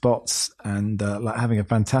playoff spots and having a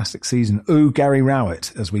fantastic season. Ooh, Gary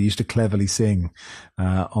Rowett, as we used to cleverly sing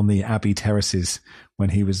on the Abbey Terraces when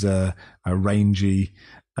he was a rangy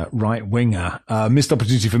right winger. Missed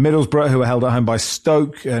opportunity for Middlesbrough, who were held at home by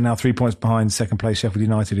Stoke, now 3 points behind second place Sheffield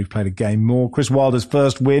United, who've played a game more. Chris Wilder's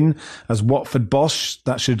first win as Watford boss.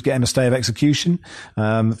 That should get him a stay of execution.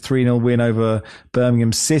 3-0 win over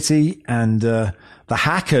Birmingham City, and the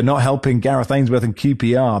hacker not helping Gareth Ainsworth and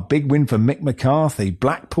QPR. Big win for Mick McCarthy.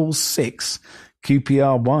 Blackpool 6,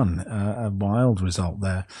 QPR 1. A wild result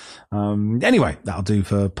there. Anyway, that'll do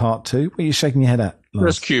for part 2. What are you shaking your head at,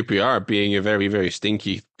 Lars? Just QPR being a very, very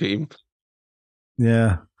stinky team.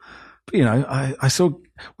 Yeah. But, I saw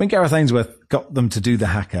when Gareth Ainsworth got them to do the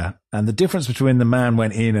hacker, and the difference between the man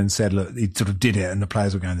went in and said, look, he sort of did it, and the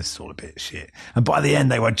players were going, this is all a bit of shit. And by the end,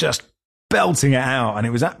 they were just belting it out, and it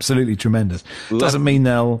was absolutely tremendous. Doesn't mean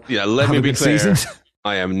they'll let have me a be good clear. season.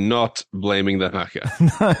 I am not blaming the hacker.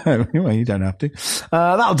 No, well, you don't have to.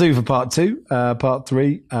 That'll do for part 2. Part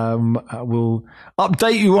 3, we'll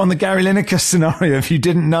update you on the Gary Lineker scenario. If you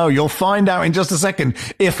didn't know, you'll find out in just a second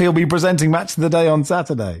if he'll be presenting Match of the Day on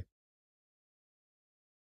Saturday.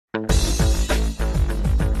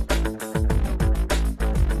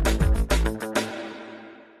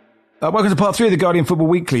 Welcome to part 3 of the Guardian Football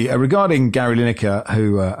Weekly. Regarding Gary Lineker,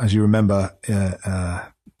 who, as you remember,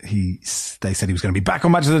 they said he was going to be back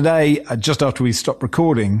on Match of the Day just after we stopped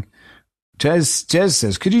recording. Jez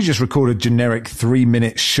says, could you just record a generic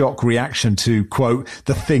 3-minute shock reaction to, quote,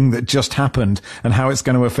 the thing that just happened and how it's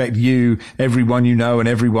going to affect you, everyone you know and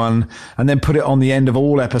everyone, and then put it on the end of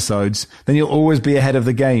all episodes? Then you'll always be ahead of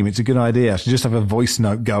the game. It's a good idea. I should just have a voice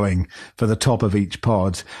note going for the top of each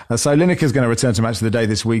pod. So Lineker's going to return to Match of the Day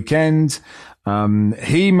this weekend.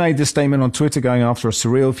 He made this statement on Twitter going after a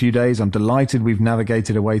surreal few days. I'm delighted we've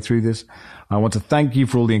navigated a way through this. I want to thank you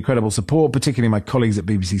for all the incredible support, particularly my colleagues at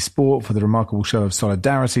BBC Sport for the remarkable show of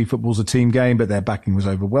solidarity. Football's a team game, but their backing was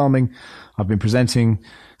overwhelming. I've been presenting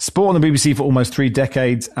sport on the BBC for almost 3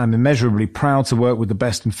 decades. I'm immeasurably proud to work with the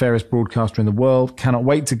best and fairest broadcaster in the world. Cannot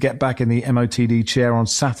wait to get back in the MOTD chair on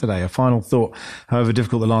Saturday. A final thought, however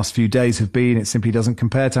difficult the last few days have been, it simply doesn't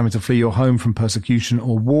compare to having to flee your home from persecution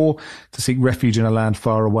or war to seek refuge in a land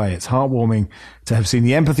far away. It's heartwarming to have seen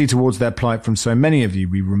the empathy towards their plight from so many of you.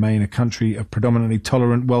 We remain a country of predominantly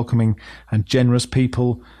tolerant, welcoming and generous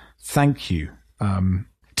people. Thank you.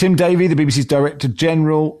 Tim Davie, the BBC's Director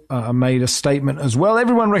General, made a statement as well.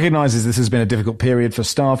 Everyone recognises this has been a difficult period for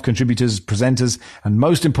staff, contributors, presenters, and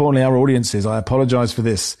most importantly, our audiences. I apologise for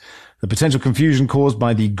this. The potential confusion caused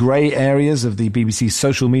by the grey areas of the BBC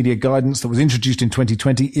social media guidance that was introduced in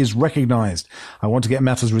 2020 is recognised. I want to get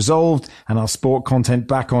matters resolved and our sport content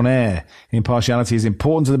back on air. Impartiality is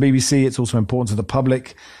important to the BBC. It's also important to the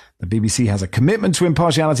public. The BBC has a commitment to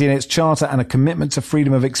impartiality in its charter and a commitment to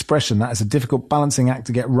freedom of expression. That is a difficult balancing act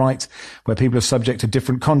to get right, where people are subject to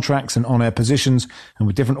different contracts and on-air positions, and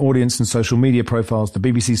with different audience and social media profiles. The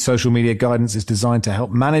BBC's social media guidance is designed to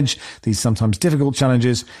help manage these sometimes difficult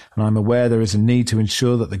challenges, and I'm aware there is a need to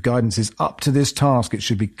ensure that the guidance is up to this task. It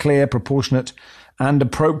should be clear, proportionate, and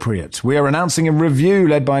appropriate. We are announcing a review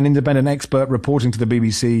led by an independent expert reporting to the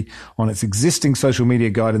BBC on its existing social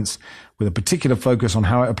media guidance, with a particular focus on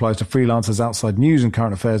how it applies to freelancers outside news and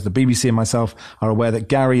current affairs. The BBC and myself are aware that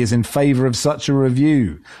Gary is in favour of such a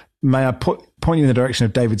review. May I point you in the direction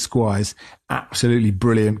of David Squire's absolutely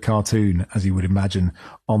brilliant cartoon, as you would imagine,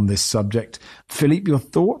 on this subject. Philippe, your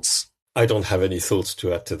thoughts? I don't have any thoughts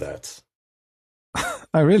to add to that.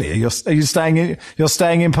 Oh, really? Are you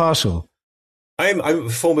staying impartial? I'm a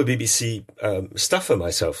former BBC staffer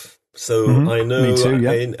myself, so I know. Me too,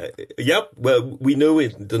 yeah. Well, we know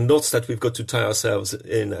the knots that we've got to tie ourselves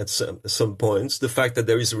in at some points. The fact that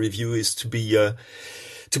there is a review is to be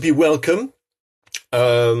welcome.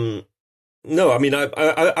 No, I mean,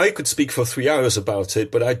 I could speak for 3 hours about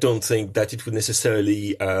it, but I don't think that it would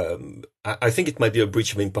necessarily. I think it might be a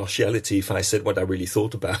breach of impartiality if I said what I really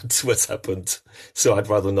thought about what's happened. So I'd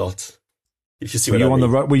rather not. If you see what I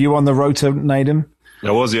mean. Were you on the rotor, Nedum?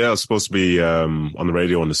 I was, yeah. I was supposed to be on the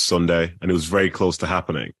radio on a Sunday, and it was very close to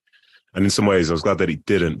happening. And in some ways, I was glad that he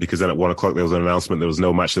didn't, because then at 1 o'clock there was an announcement there was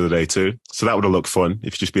no Match of the Day too. So that would have looked fun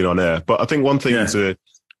if you'd just been on air. But I think one thing to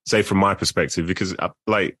say from my perspective, because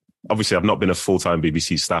like obviously I've not been a full-time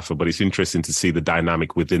BBC staffer, but it's interesting to see the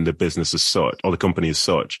dynamic within the business as such, or the company as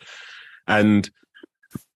such. And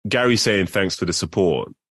Gary saying thanks for the support.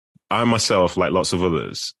 I myself, like lots of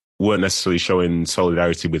others, weren't necessarily showing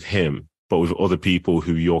solidarity with him, but with other people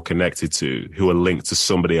who you're connected to, who are linked to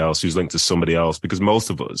somebody else, who's linked to somebody else, because most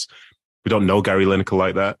of us, we don't know Gary Lineker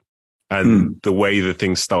like that. And the way the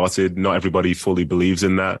thing started, not everybody fully believes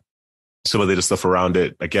in that. Some of the stuff around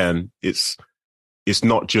it, again, it's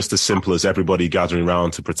not just as simple as everybody gathering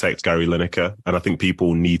around to protect Gary Lineker. And I think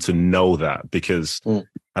people need to know that because,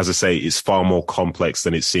 as I say, it's far more complex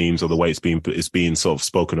than it seems, or the way it's being sort of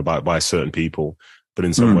spoken about by certain people. But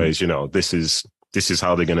in some ways, you know, this is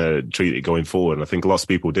how they're going to treat it going forward. And I think lots of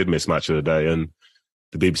people did miss Match of the Day and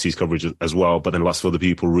the BBC's coverage as well. But then lots of other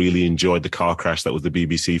people really enjoyed the car crash that was the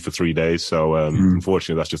BBC for 3 days. So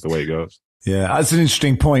unfortunately, that's just the way it goes. Yeah, that's an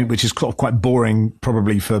interesting point, which is quite boring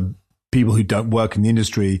probably for people who don't work in the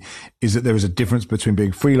industry, is that there is a difference between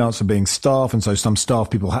being freelance and being staff. And so some staff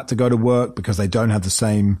people had to go to work because they don't have the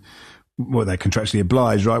same, well, they're contractually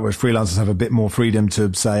obliged, right? Whereas freelancers have a bit more freedom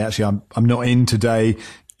to say, actually, I'm not in today.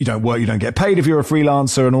 You don't work, you don't get paid if you're a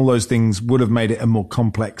freelancer, and all those things would have made it a more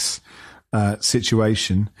complex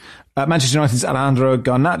situation. Manchester United's Alejandro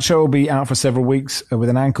Garnacho will be out for several weeks with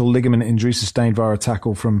an ankle ligament injury sustained via a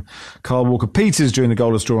tackle from Kyle Walker-Peters during the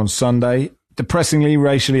goalless draw on Sunday. Depressingly,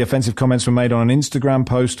 racially offensive comments were made on an Instagram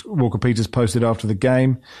post Walker-Peters posted after the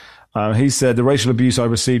game. He said, "The racial abuse I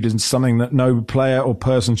received is something that no player or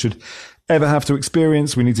person should ever have to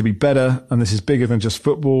experience. We need to be better, and this is bigger than just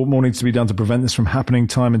football. More needs to be done to prevent this from happening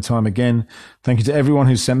time and time again. Thank you to everyone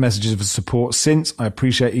who's sent messages of support since. I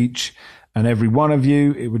appreciate each and every one of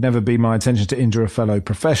you. It would never be my intention to injure a fellow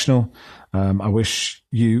professional. I wish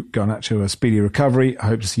you, Garnacho, a speedy recovery. I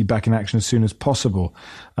hope to see you back in action as soon as possible."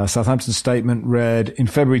 Southampton's statement read, "In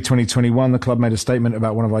February 2021, the club made a statement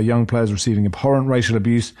about one of our young players receiving abhorrent racial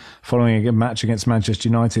abuse following a match against Manchester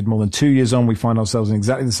United. More than 2 years on, we find ourselves in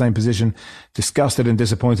exactly the same position, disgusted and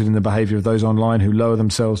disappointed in the behaviour of those online who lower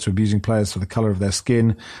themselves to abusing players for the colour of their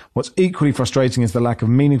skin. What's equally frustrating is the lack of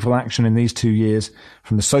meaningful action in these 2 years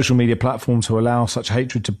from the social media platforms who allow such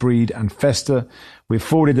hatred to breed and fester. We've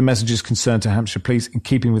forwarded the messages concerned to Hampshire Police in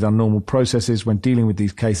keeping with our normal processes when dealing with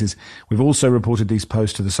these cases. We've also reported these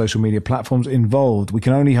posts to the social media platforms involved. We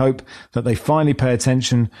can only hope that they finally pay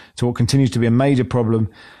attention to what continues to be a major problem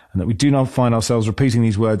and that we do not find ourselves repeating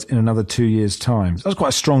these words in another 2 years' time." That's quite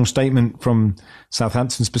a strong statement from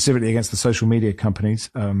Southampton, specifically against the social media companies.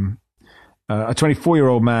 A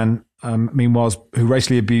 24-year-old man, meanwhile, who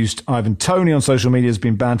racially abused Ivan Toney on social media, has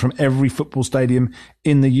been banned from every football stadium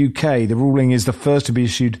in the UK. The ruling is the first to be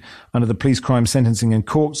issued under the Police Crime Sentencing and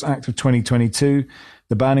Courts Act of 2022.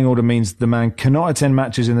 The banning order means the man cannot attend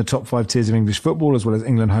matches in the top 5 tiers of English football, as well as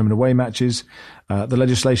England home and away matches. The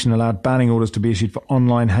legislation allowed banning orders to be issued for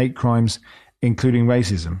online hate crimes, including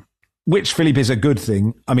racism, which, Philippe, is a good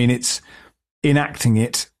thing. I mean, it's enacting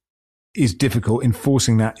it is difficult.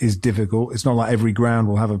 Enforcing that is difficult. It's not like every ground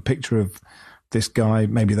will have a picture of this guy.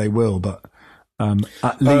 Maybe they will, but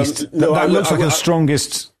at least that looks like the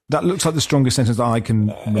strongest. That looks like the strongest sentence I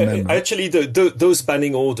can remember. Actually, those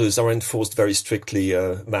banning orders are enforced very strictly,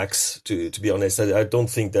 Max. To be honest, I don't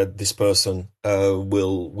think that this person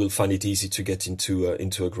will find it easy to get into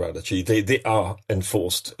a ground. Actually, they are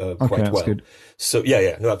enforced quite well. Good. So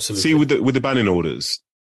yeah, no, absolutely. See, with the banning orders,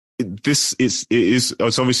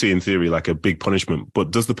 it's obviously in theory like a big punishment,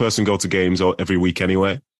 but does the person go to games every week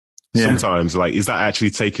anyway? Yeah. Sometimes, like, is that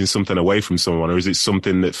actually taking something away from someone, or is it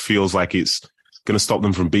something that feels like it's going to stop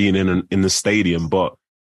them from being in the stadium? But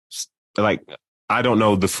like, I don't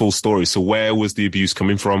know the full story. So where was the abuse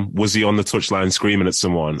coming from? Was he on the touchline screaming at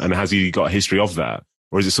someone, and has he got a history of that?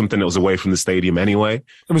 Or is it something that was away from the stadium anyway?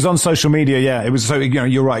 It was on social media, yeah. It was, so,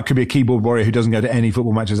 you're right. It could be a keyboard warrior who doesn't go to any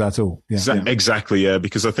football matches at all. Yeah. Exactly, yeah.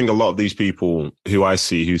 Because I think a lot of these people who I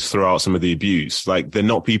see who throw out some of the abuse, like, they're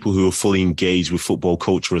not people who are fully engaged with football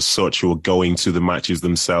culture as such, who are going to the matches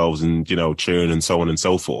themselves and, cheering and so on and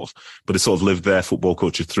so forth. But they sort of live their football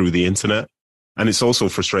culture through the internet. And it's also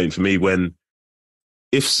frustrating for me when,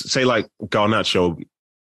 if, say, like, Garnacho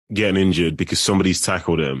getting injured because somebody's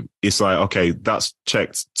tackled him, it's like, okay, that's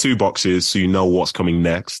checked 2 boxes, so you know what's coming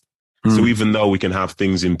next. So even though we can have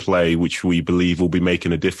things in play which we believe will be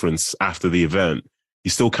making a difference after the event,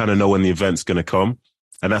 you still kind of know when the event's going to come.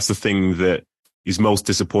 And that's the thing that is most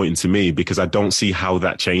disappointing to me, because I don't see how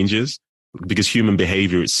that changes, because human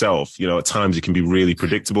behavior itself, at times it can be really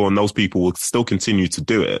predictable, and those people will still continue to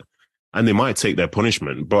do it, and they might take their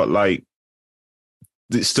punishment, but like,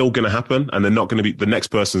 it's still going to happen, and the next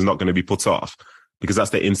person's not going to be put off, because that's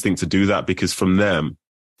their instinct to do that, because from them,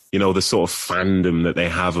 the sort of fandom that they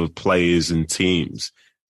have of players and teams,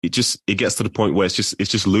 it gets to the point where it's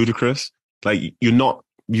just ludicrous. Like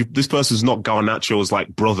this person's not Garnacho's like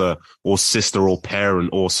brother or sister or parent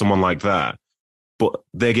or someone like that, but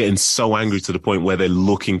they're getting so angry to the point where they're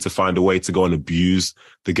looking to find a way to go and abuse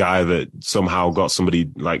the guy that somehow got somebody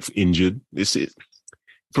like injured.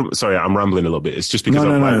 Sorry, I'm rambling a little bit. It's just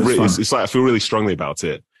because it's like I feel really strongly about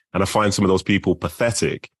it, and I find some of those people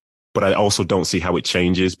pathetic. But I also don't see how it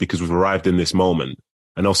changes because we've arrived in this moment.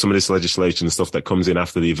 I know some of this legislation and stuff that comes in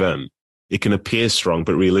after the event, it can appear strong,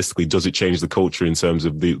 but realistically, does it change the culture in terms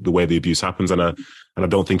of the way the abuse happens? And I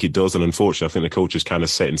don't think it does. And unfortunately, I think the culture is kind of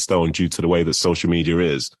set in stone due to the way that social media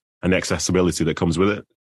is and the accessibility that comes with it.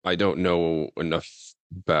 I don't know enough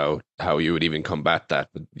about how you would even combat that,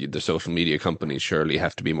 but the social media companies surely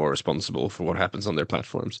have to be more responsible for what happens on their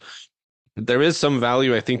platforms. There is some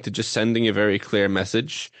value, I think, to just sending a very clear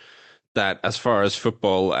message that as far as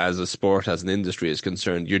football as a sport, as an industry is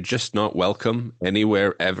concerned, you're just not welcome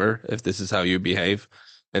anywhere ever if this is how you behave.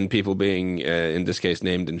 And people being, in this case,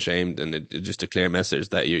 named and shamed, and just a clear message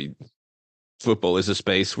that football is a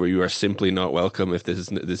space where you are simply not welcome if this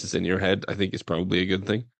is in your head, I think is probably a good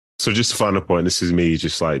thing. So just a final point, this is me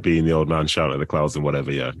just like being the old man shouting at the clouds and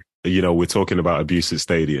whatever, yeah. We're talking about abuse at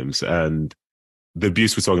stadiums, and the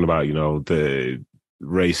abuse we're talking about, the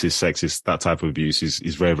racist, sexist, that type of abuse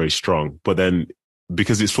is very, very strong. But then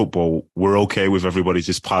because it's football, we're okay with everybody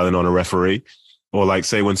just piling on a referee. Or like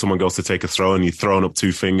say when someone goes to take a throw and you're throwing up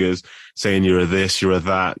two fingers saying you're a this, you're a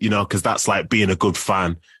that, because that's like being a good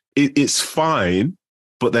fan. It's fine,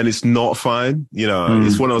 but then it's not fine.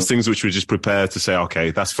 It's one of those things which we're just prepared to say, okay,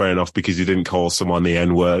 that's fair enough because he didn't call someone the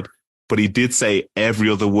N word, but he did say every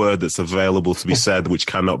other word that's available to be said, which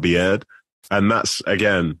cannot be aired. And that's,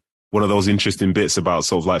 again, one of those interesting bits about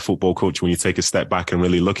sort of like football culture when you take a step back and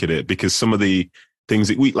really look at it, because some of the things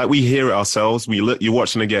that we hear it ourselves. You're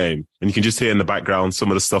watching a game and you can just hear in the background some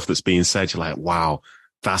of the stuff that's being said. You're like, wow,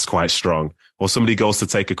 that's quite strong. Or somebody goes to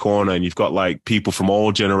take a corner and you've got like people from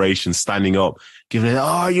all generations standing up, giving it,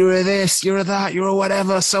 oh, you're a this, you're a that, you're a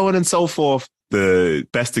whatever, so on and so forth. The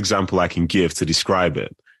best example I can give to describe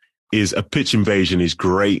it is a pitch invasion is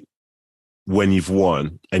great when you've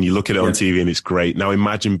won and you look at it on TV and it's great. Now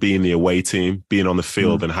imagine being the away team, being on the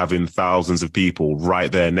field and having thousands of people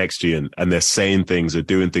right there next to you and they're saying things, they're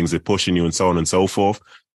doing things, they're pushing you and so on and so forth.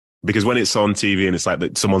 Because when it's on TV and it's like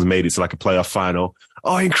that someone's made it to like a playoff final,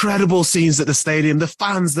 oh, incredible scenes at the stadium, the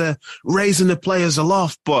fans, they're raising the players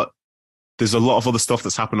aloft, but there's a lot of other stuff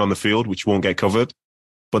that's happened on the field which won't get covered.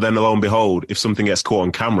 But then lo and behold, if something gets caught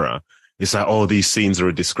on camera, it's like, oh, these scenes are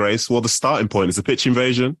a disgrace. Well, the starting point is a pitch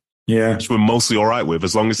invasion. Yeah. Which we're mostly all right with,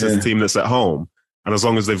 as long as it's a team that's at home and as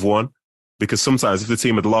long as they've won. Because sometimes if the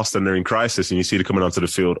team had lost and they're in crisis and you see them coming onto the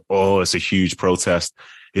field, oh, it's a huge protest.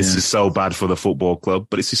 It's just so bad for the football club.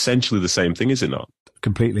 But it's essentially the same thing, is it not?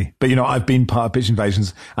 Completely. But, I've been part of pitch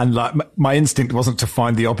invasions and like my instinct wasn't to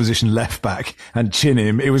find the opposition left back and chin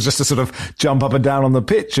him. It was just to sort of jump up and down on the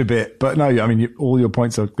pitch a bit. But no, all your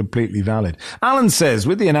points are completely valid. Alan says,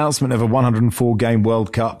 with the announcement of a 104 game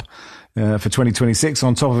World Cup, for 2026,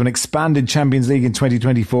 on top of an expanded Champions League in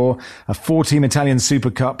 2024, a 4-team Italian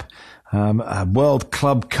Super Cup, a World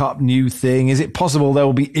Club Cup new thing. Is it possible there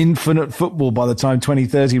will be infinite football by the time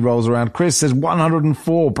 2030 rolls around? Chris says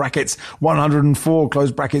 104 brackets, 104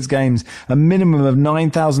 close brackets games, a minimum of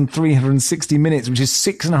 9,360 minutes, which is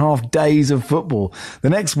 6.5 days of football. The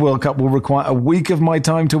next World Cup will require a week of my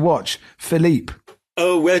time to watch. Philippe.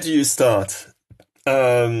 Oh, where do you start?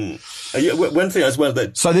 One thing as well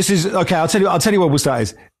that so this is okay. I'll tell you what we'll start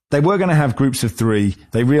is they were going to have groups of 3.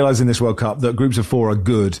 They realised in this World Cup that groups of 4 are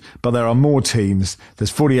good, but there are more teams.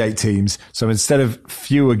 There's 48 teams, so instead of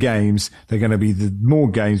fewer games, they're going to be more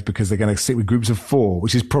games because they're going to stick with groups of 4,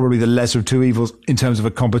 which is probably the lesser of two evils in terms of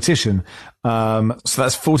a competition. So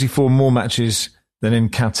that's 44 more matches than in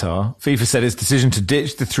Qatar. FIFA said its decision to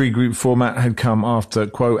ditch the 3-group format had come after,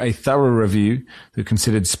 quote, a thorough review that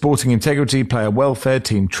considered sporting integrity, player welfare,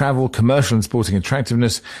 team travel, commercial and sporting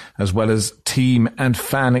attractiveness, as well as team and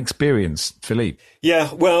fan experience. Philippe.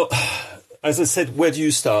 Yeah, well, as I said, where do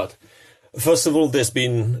you start? First of all, there's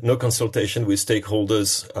been no consultation with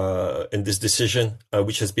stakeholders in this decision,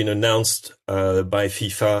 which has been announced by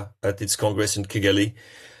FIFA at its Congress in Kigali.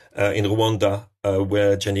 In Rwanda,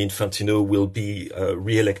 where Gianni Infantino will be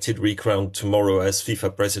re-elected, recrowned tomorrow as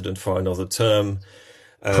FIFA president for another term.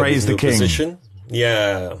 Praise the king. Position.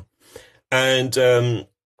 Yeah. And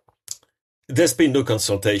there's been no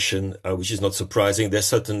consultation, which is not surprising. There's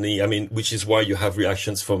certainly, which is why you have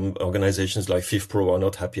reactions from organizations like FIFPro are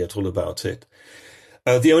not happy at all about it.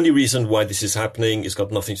 The only reason why this is happening has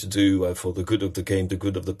got nothing to do for the good of the game, the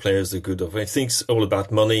good of the players, the good of, I think it's all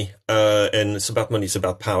about money, and it's about money, it's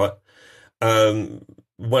about power.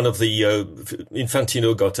 One of the,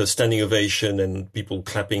 Infantino got a standing ovation and people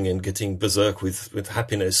clapping and getting berserk with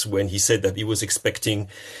happiness when he said that he was expecting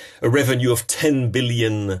a revenue of $10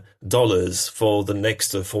 billion for the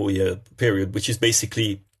next 4-year period, which is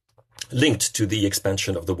basically linked to the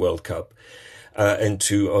expansion of the World Cup. And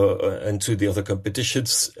to the other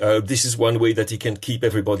competitions. This is one way that he can keep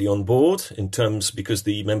everybody on board in terms, because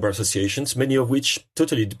the member associations, many of which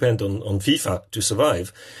totally depend on FIFA to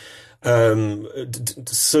survive.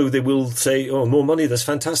 So they will say, oh, more money, that's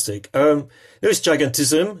fantastic. There's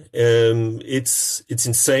gigantism. It's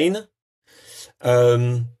insane.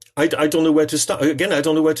 I don't know where to start. Again, I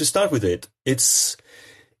don't know where to start with it.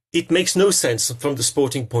 It makes no sense from the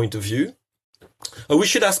sporting point of view. We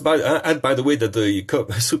should add, by the way, that the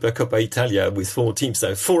Super Coppa Italia with 4 teams,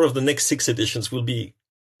 4 of the next 6 editions will be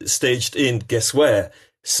staged in, guess where?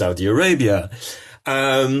 Saudi Arabia.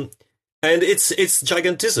 And it's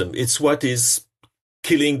gigantism. It's what is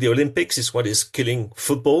killing the Olympics. It's what is killing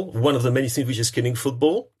football. One of the many things which is killing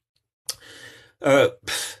football.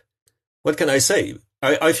 What can I say?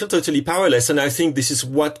 I feel totally powerless, and I think this is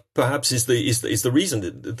what perhaps is the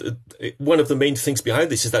reason. One of the main things behind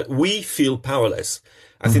this is that we feel powerless.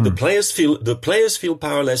 I think the players feel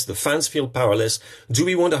powerless, the fans feel powerless. Do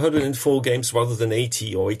we want 104 games rather than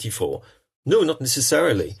 80 or 84? No, not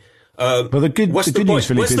necessarily. But the good news,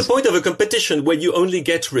 Philippe, what's the point of a competition where you only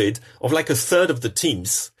get rid of like a third of the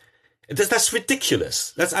teams? That's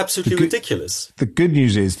ridiculous. That's absolutely ridiculous. The good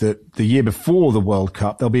news is that the year before the World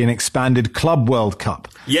Cup, there'll be an expanded Club World Cup.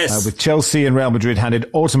 Yes. With Chelsea and Real Madrid handed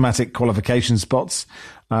automatic qualification spots.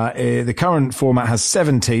 The current format has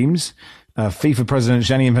 7 teams. FIFA President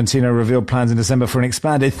Gianni Infantino revealed plans in December for an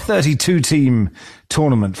expanded 32-team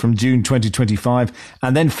tournament from June 2025.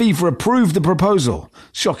 And then FIFA approved the proposal,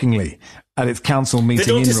 shockingly, at its council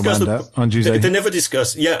meeting in Rwanda on Tuesday. They never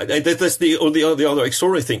discuss. Yeah, that's the other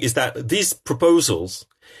extraordinary thing is that these proposals,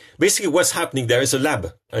 basically what's happening there is a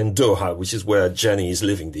lab in Doha, which is where Gianni is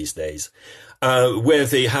living these days, where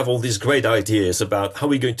they have all these great ideas about how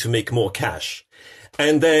we're going to make more cash.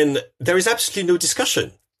 And then there is absolutely no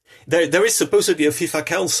discussion. There is supposedly a FIFA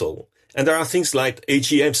council, and there are things like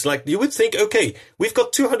AGMs, like you would think, okay, we've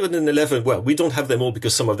got 211. Well, we don't have them all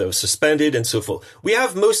because some of them are suspended and so forth. We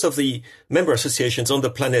have most of the member associations on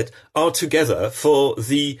the planet are together for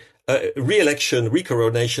the re-election,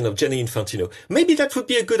 recoronation of Gianni Infantino. Maybe that would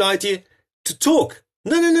be a good idea to talk.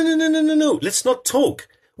 No. Let's not talk.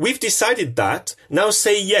 We've decided that. Now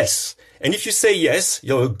say yes. And if you say yes,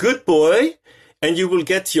 you're a good boy. And you will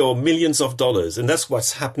get your millions of dollars. And that's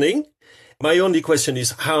what's happening. My only question is,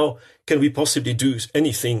 how can we possibly do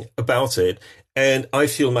anything about it? And I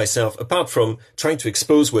feel myself, apart from trying to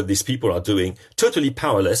expose what these people are doing, totally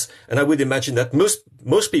powerless. And I would imagine that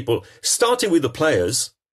most people, starting with the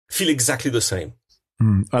players, feel exactly the same.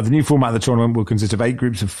 The new format of the tournament will consist of 8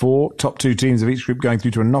 groups of 4, top 2 teams of each group going through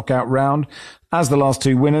to a knockout round. As the last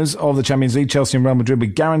 2 winners of the Champions League, Chelsea and Real Madrid, were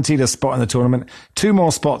guaranteed a spot in the tournament. 2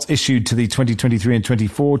 more spots issued to the 2023 and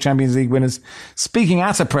 24 Champions League winners. Speaking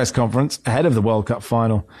at a press conference ahead of the World Cup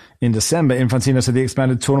final in December, Infantino said the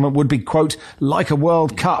expanded tournament would be, quote, like a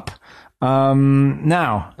World Cup.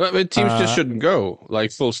 Now, but teams just shouldn't go,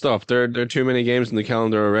 like, full stop. There are too many games in the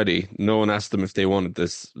calendar already. No one asked them if they wanted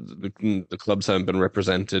this. The clubs haven't been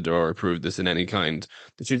represented or approved this in any kind.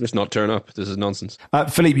 They should just not turn up. This is nonsense.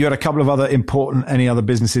 Philippe, you had a couple of other important, any other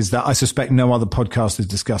businesses that I suspect no other podcast is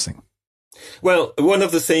discussing. Well, one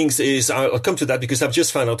of the things is, I'll come to that because I've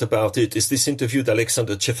just found out about it, is this interview that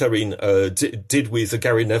Alexander Cheferin did with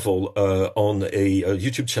Gary Neville on a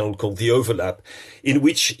YouTube channel called The Overlap, in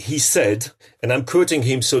which he said, and I'm quoting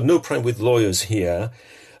him, so no crime with lawyers here,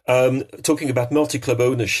 talking about multi-club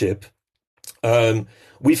ownership.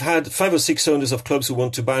 We've had 5 or 6 owners of clubs who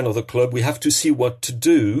want to buy another club. We have to see what to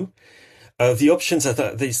do. The options are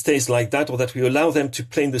that they stays like that, or that we allow them to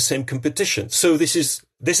play in the same competition. So this is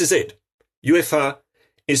it. UEFA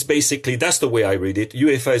is basically, that's the way I read it.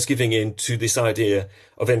 UEFA is giving in to this idea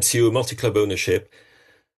of MCO, multi-club ownership,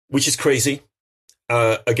 which is crazy.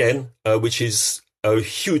 Which is a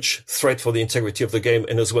huge threat for the integrity of the game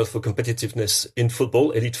and as well for competitiveness in football,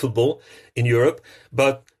 elite football in Europe.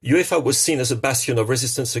 But UEFA was seen as a bastion of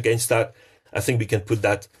resistance against that. I think we can put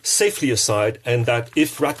that safely aside, and that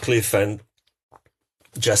if Ratcliffe and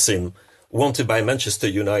Jassim want to buy Manchester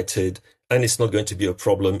United, and it's not going to be a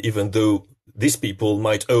problem, even though these people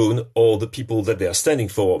might own, or the people that they are standing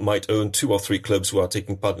for might own 2 or 3 clubs who are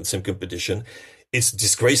taking part in the same competition. It's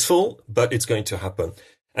disgraceful, but it's going to happen.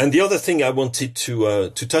 And the other thing I wanted to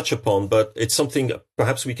touch upon, but it's something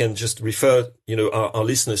perhaps we can just refer, our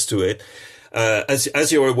listeners to it.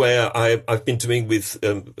 As you're aware, I've been doing with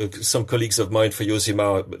some colleagues of mine for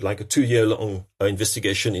Josimar like a 2-year-long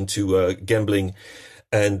investigation into gambling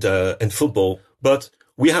and football. But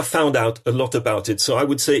we have found out a lot about it. So I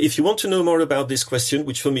would say if you want to know more about this question,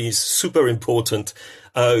 which for me is super important,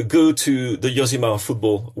 go to the Josimar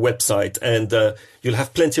football website and you'll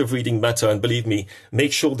have plenty of reading matter. And believe me,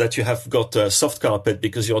 make sure that you have got a soft carpet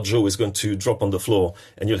because your jaw is going to drop on the floor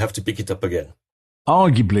and you'll have to pick it up again.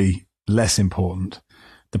 Arguably less important,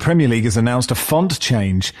 the Premier League has announced a font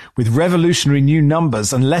change with revolutionary new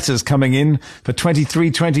numbers and letters coming in for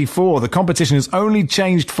 23-24. The competition has only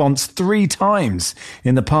changed fonts 3 times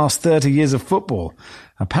in the past 30 years of football.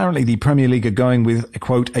 Apparently, the Premier League are going with,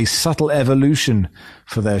 quote, a subtle evolution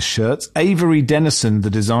for their shirts. Avery Dennison, the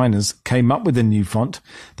designers, came up with a new font.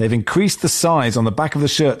 They've increased the size on the back of the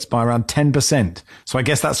shirts by around 10%. So I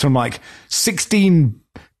guess that's from like 16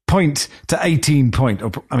 point to 18 point,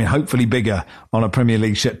 or I mean, hopefully bigger on a Premier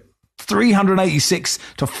League shirt. 386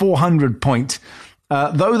 to 400 point.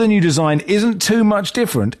 Though the new design isn't too much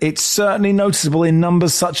different, it's certainly noticeable in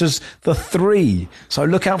numbers such as the 3. So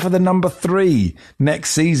look out for the number 3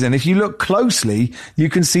 next season. If you look closely, you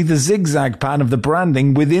can see the zigzag pattern of the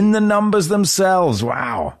branding within the numbers themselves.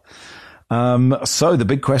 Wow. So the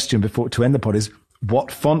big question to end the pod is,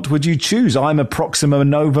 what font would you choose? I'm a Proxima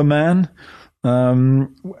Nova man.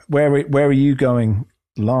 Where are you going,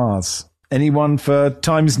 Lars? Anyone for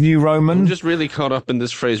Times New Roman? I'm just really caught up in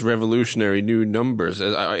this phrase "revolutionary new numbers."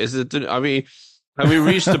 Is it? I mean, have we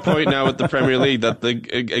reached the point now with the Premier League that the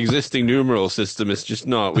existing numeral system is just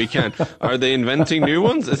not? We can't. Are they inventing new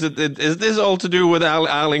ones? Is this all to do with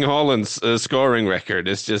Erling Haaland's scoring record?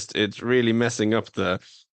 It's really messing up the.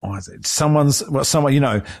 Oh, is it? Someone,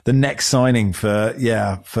 the next signing for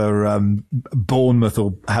Bournemouth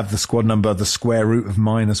will have the squad number, the square root of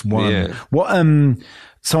 -1. Yeah.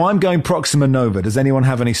 So I'm going Proxima Nova. Does anyone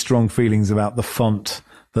have any strong feelings about the font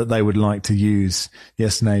that they would like to use?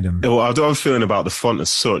 Yes, Nedum. Well, I don't have a feeling about the font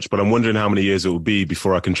as such, but I'm wondering how many years it will be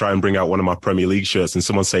before I can try and bring out one of my Premier League shirts and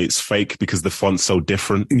someone say it's fake because the font's so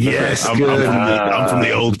different. Yes, I'm from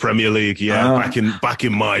the old Premier League. Yeah, back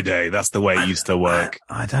in my day, that's the way it used to work.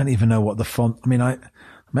 I don't even know what the font. I mean,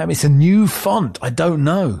 maybe it's a new font. I don't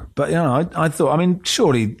know, but I thought. I mean,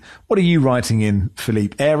 surely. What are you writing in,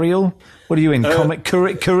 Philippe? Arial? What are you in? Comic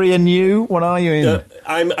Korean New? What are you in?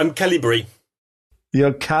 I'm Calibri.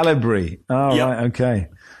 You're Calibri. Oh, yep. Right. Okay.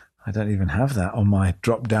 I don't even have that on my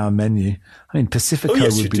drop-down menu. I mean, Pacifico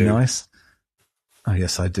would be nice. Oh,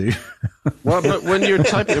 yes, I do. Well, but when you're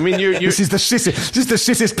typing, I mean, this is the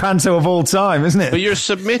shittest panto of all time, isn't it? But you're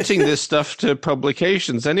submitting this stuff to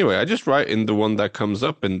publications anyway. I just write in the one that comes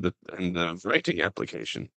up in the writing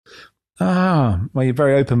application. Ah, well, you're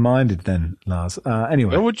very open-minded then, Lars.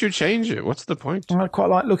 Anyway. Why would you change it? What's the point? I quite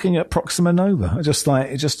like looking at Proxima Nova. I just I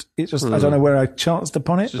don't know where I chanced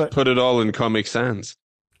upon it. Just put it all in Comic Sans.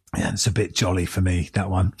 Yeah, it's a bit jolly for me,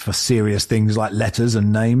 that one, for serious things like letters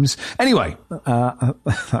and names. Anyway,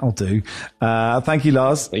 that'll do. Thank you,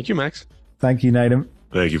 Lars. Thank you, Max. Thank you, Nedum.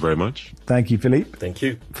 Thank you very much. Thank you, Philippe. Thank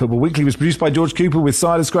you. Football Weekly was produced by George Cooper with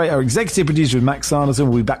Silas Gray. Our executive producer is Max Sanderson.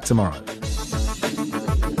 We'll be back tomorrow.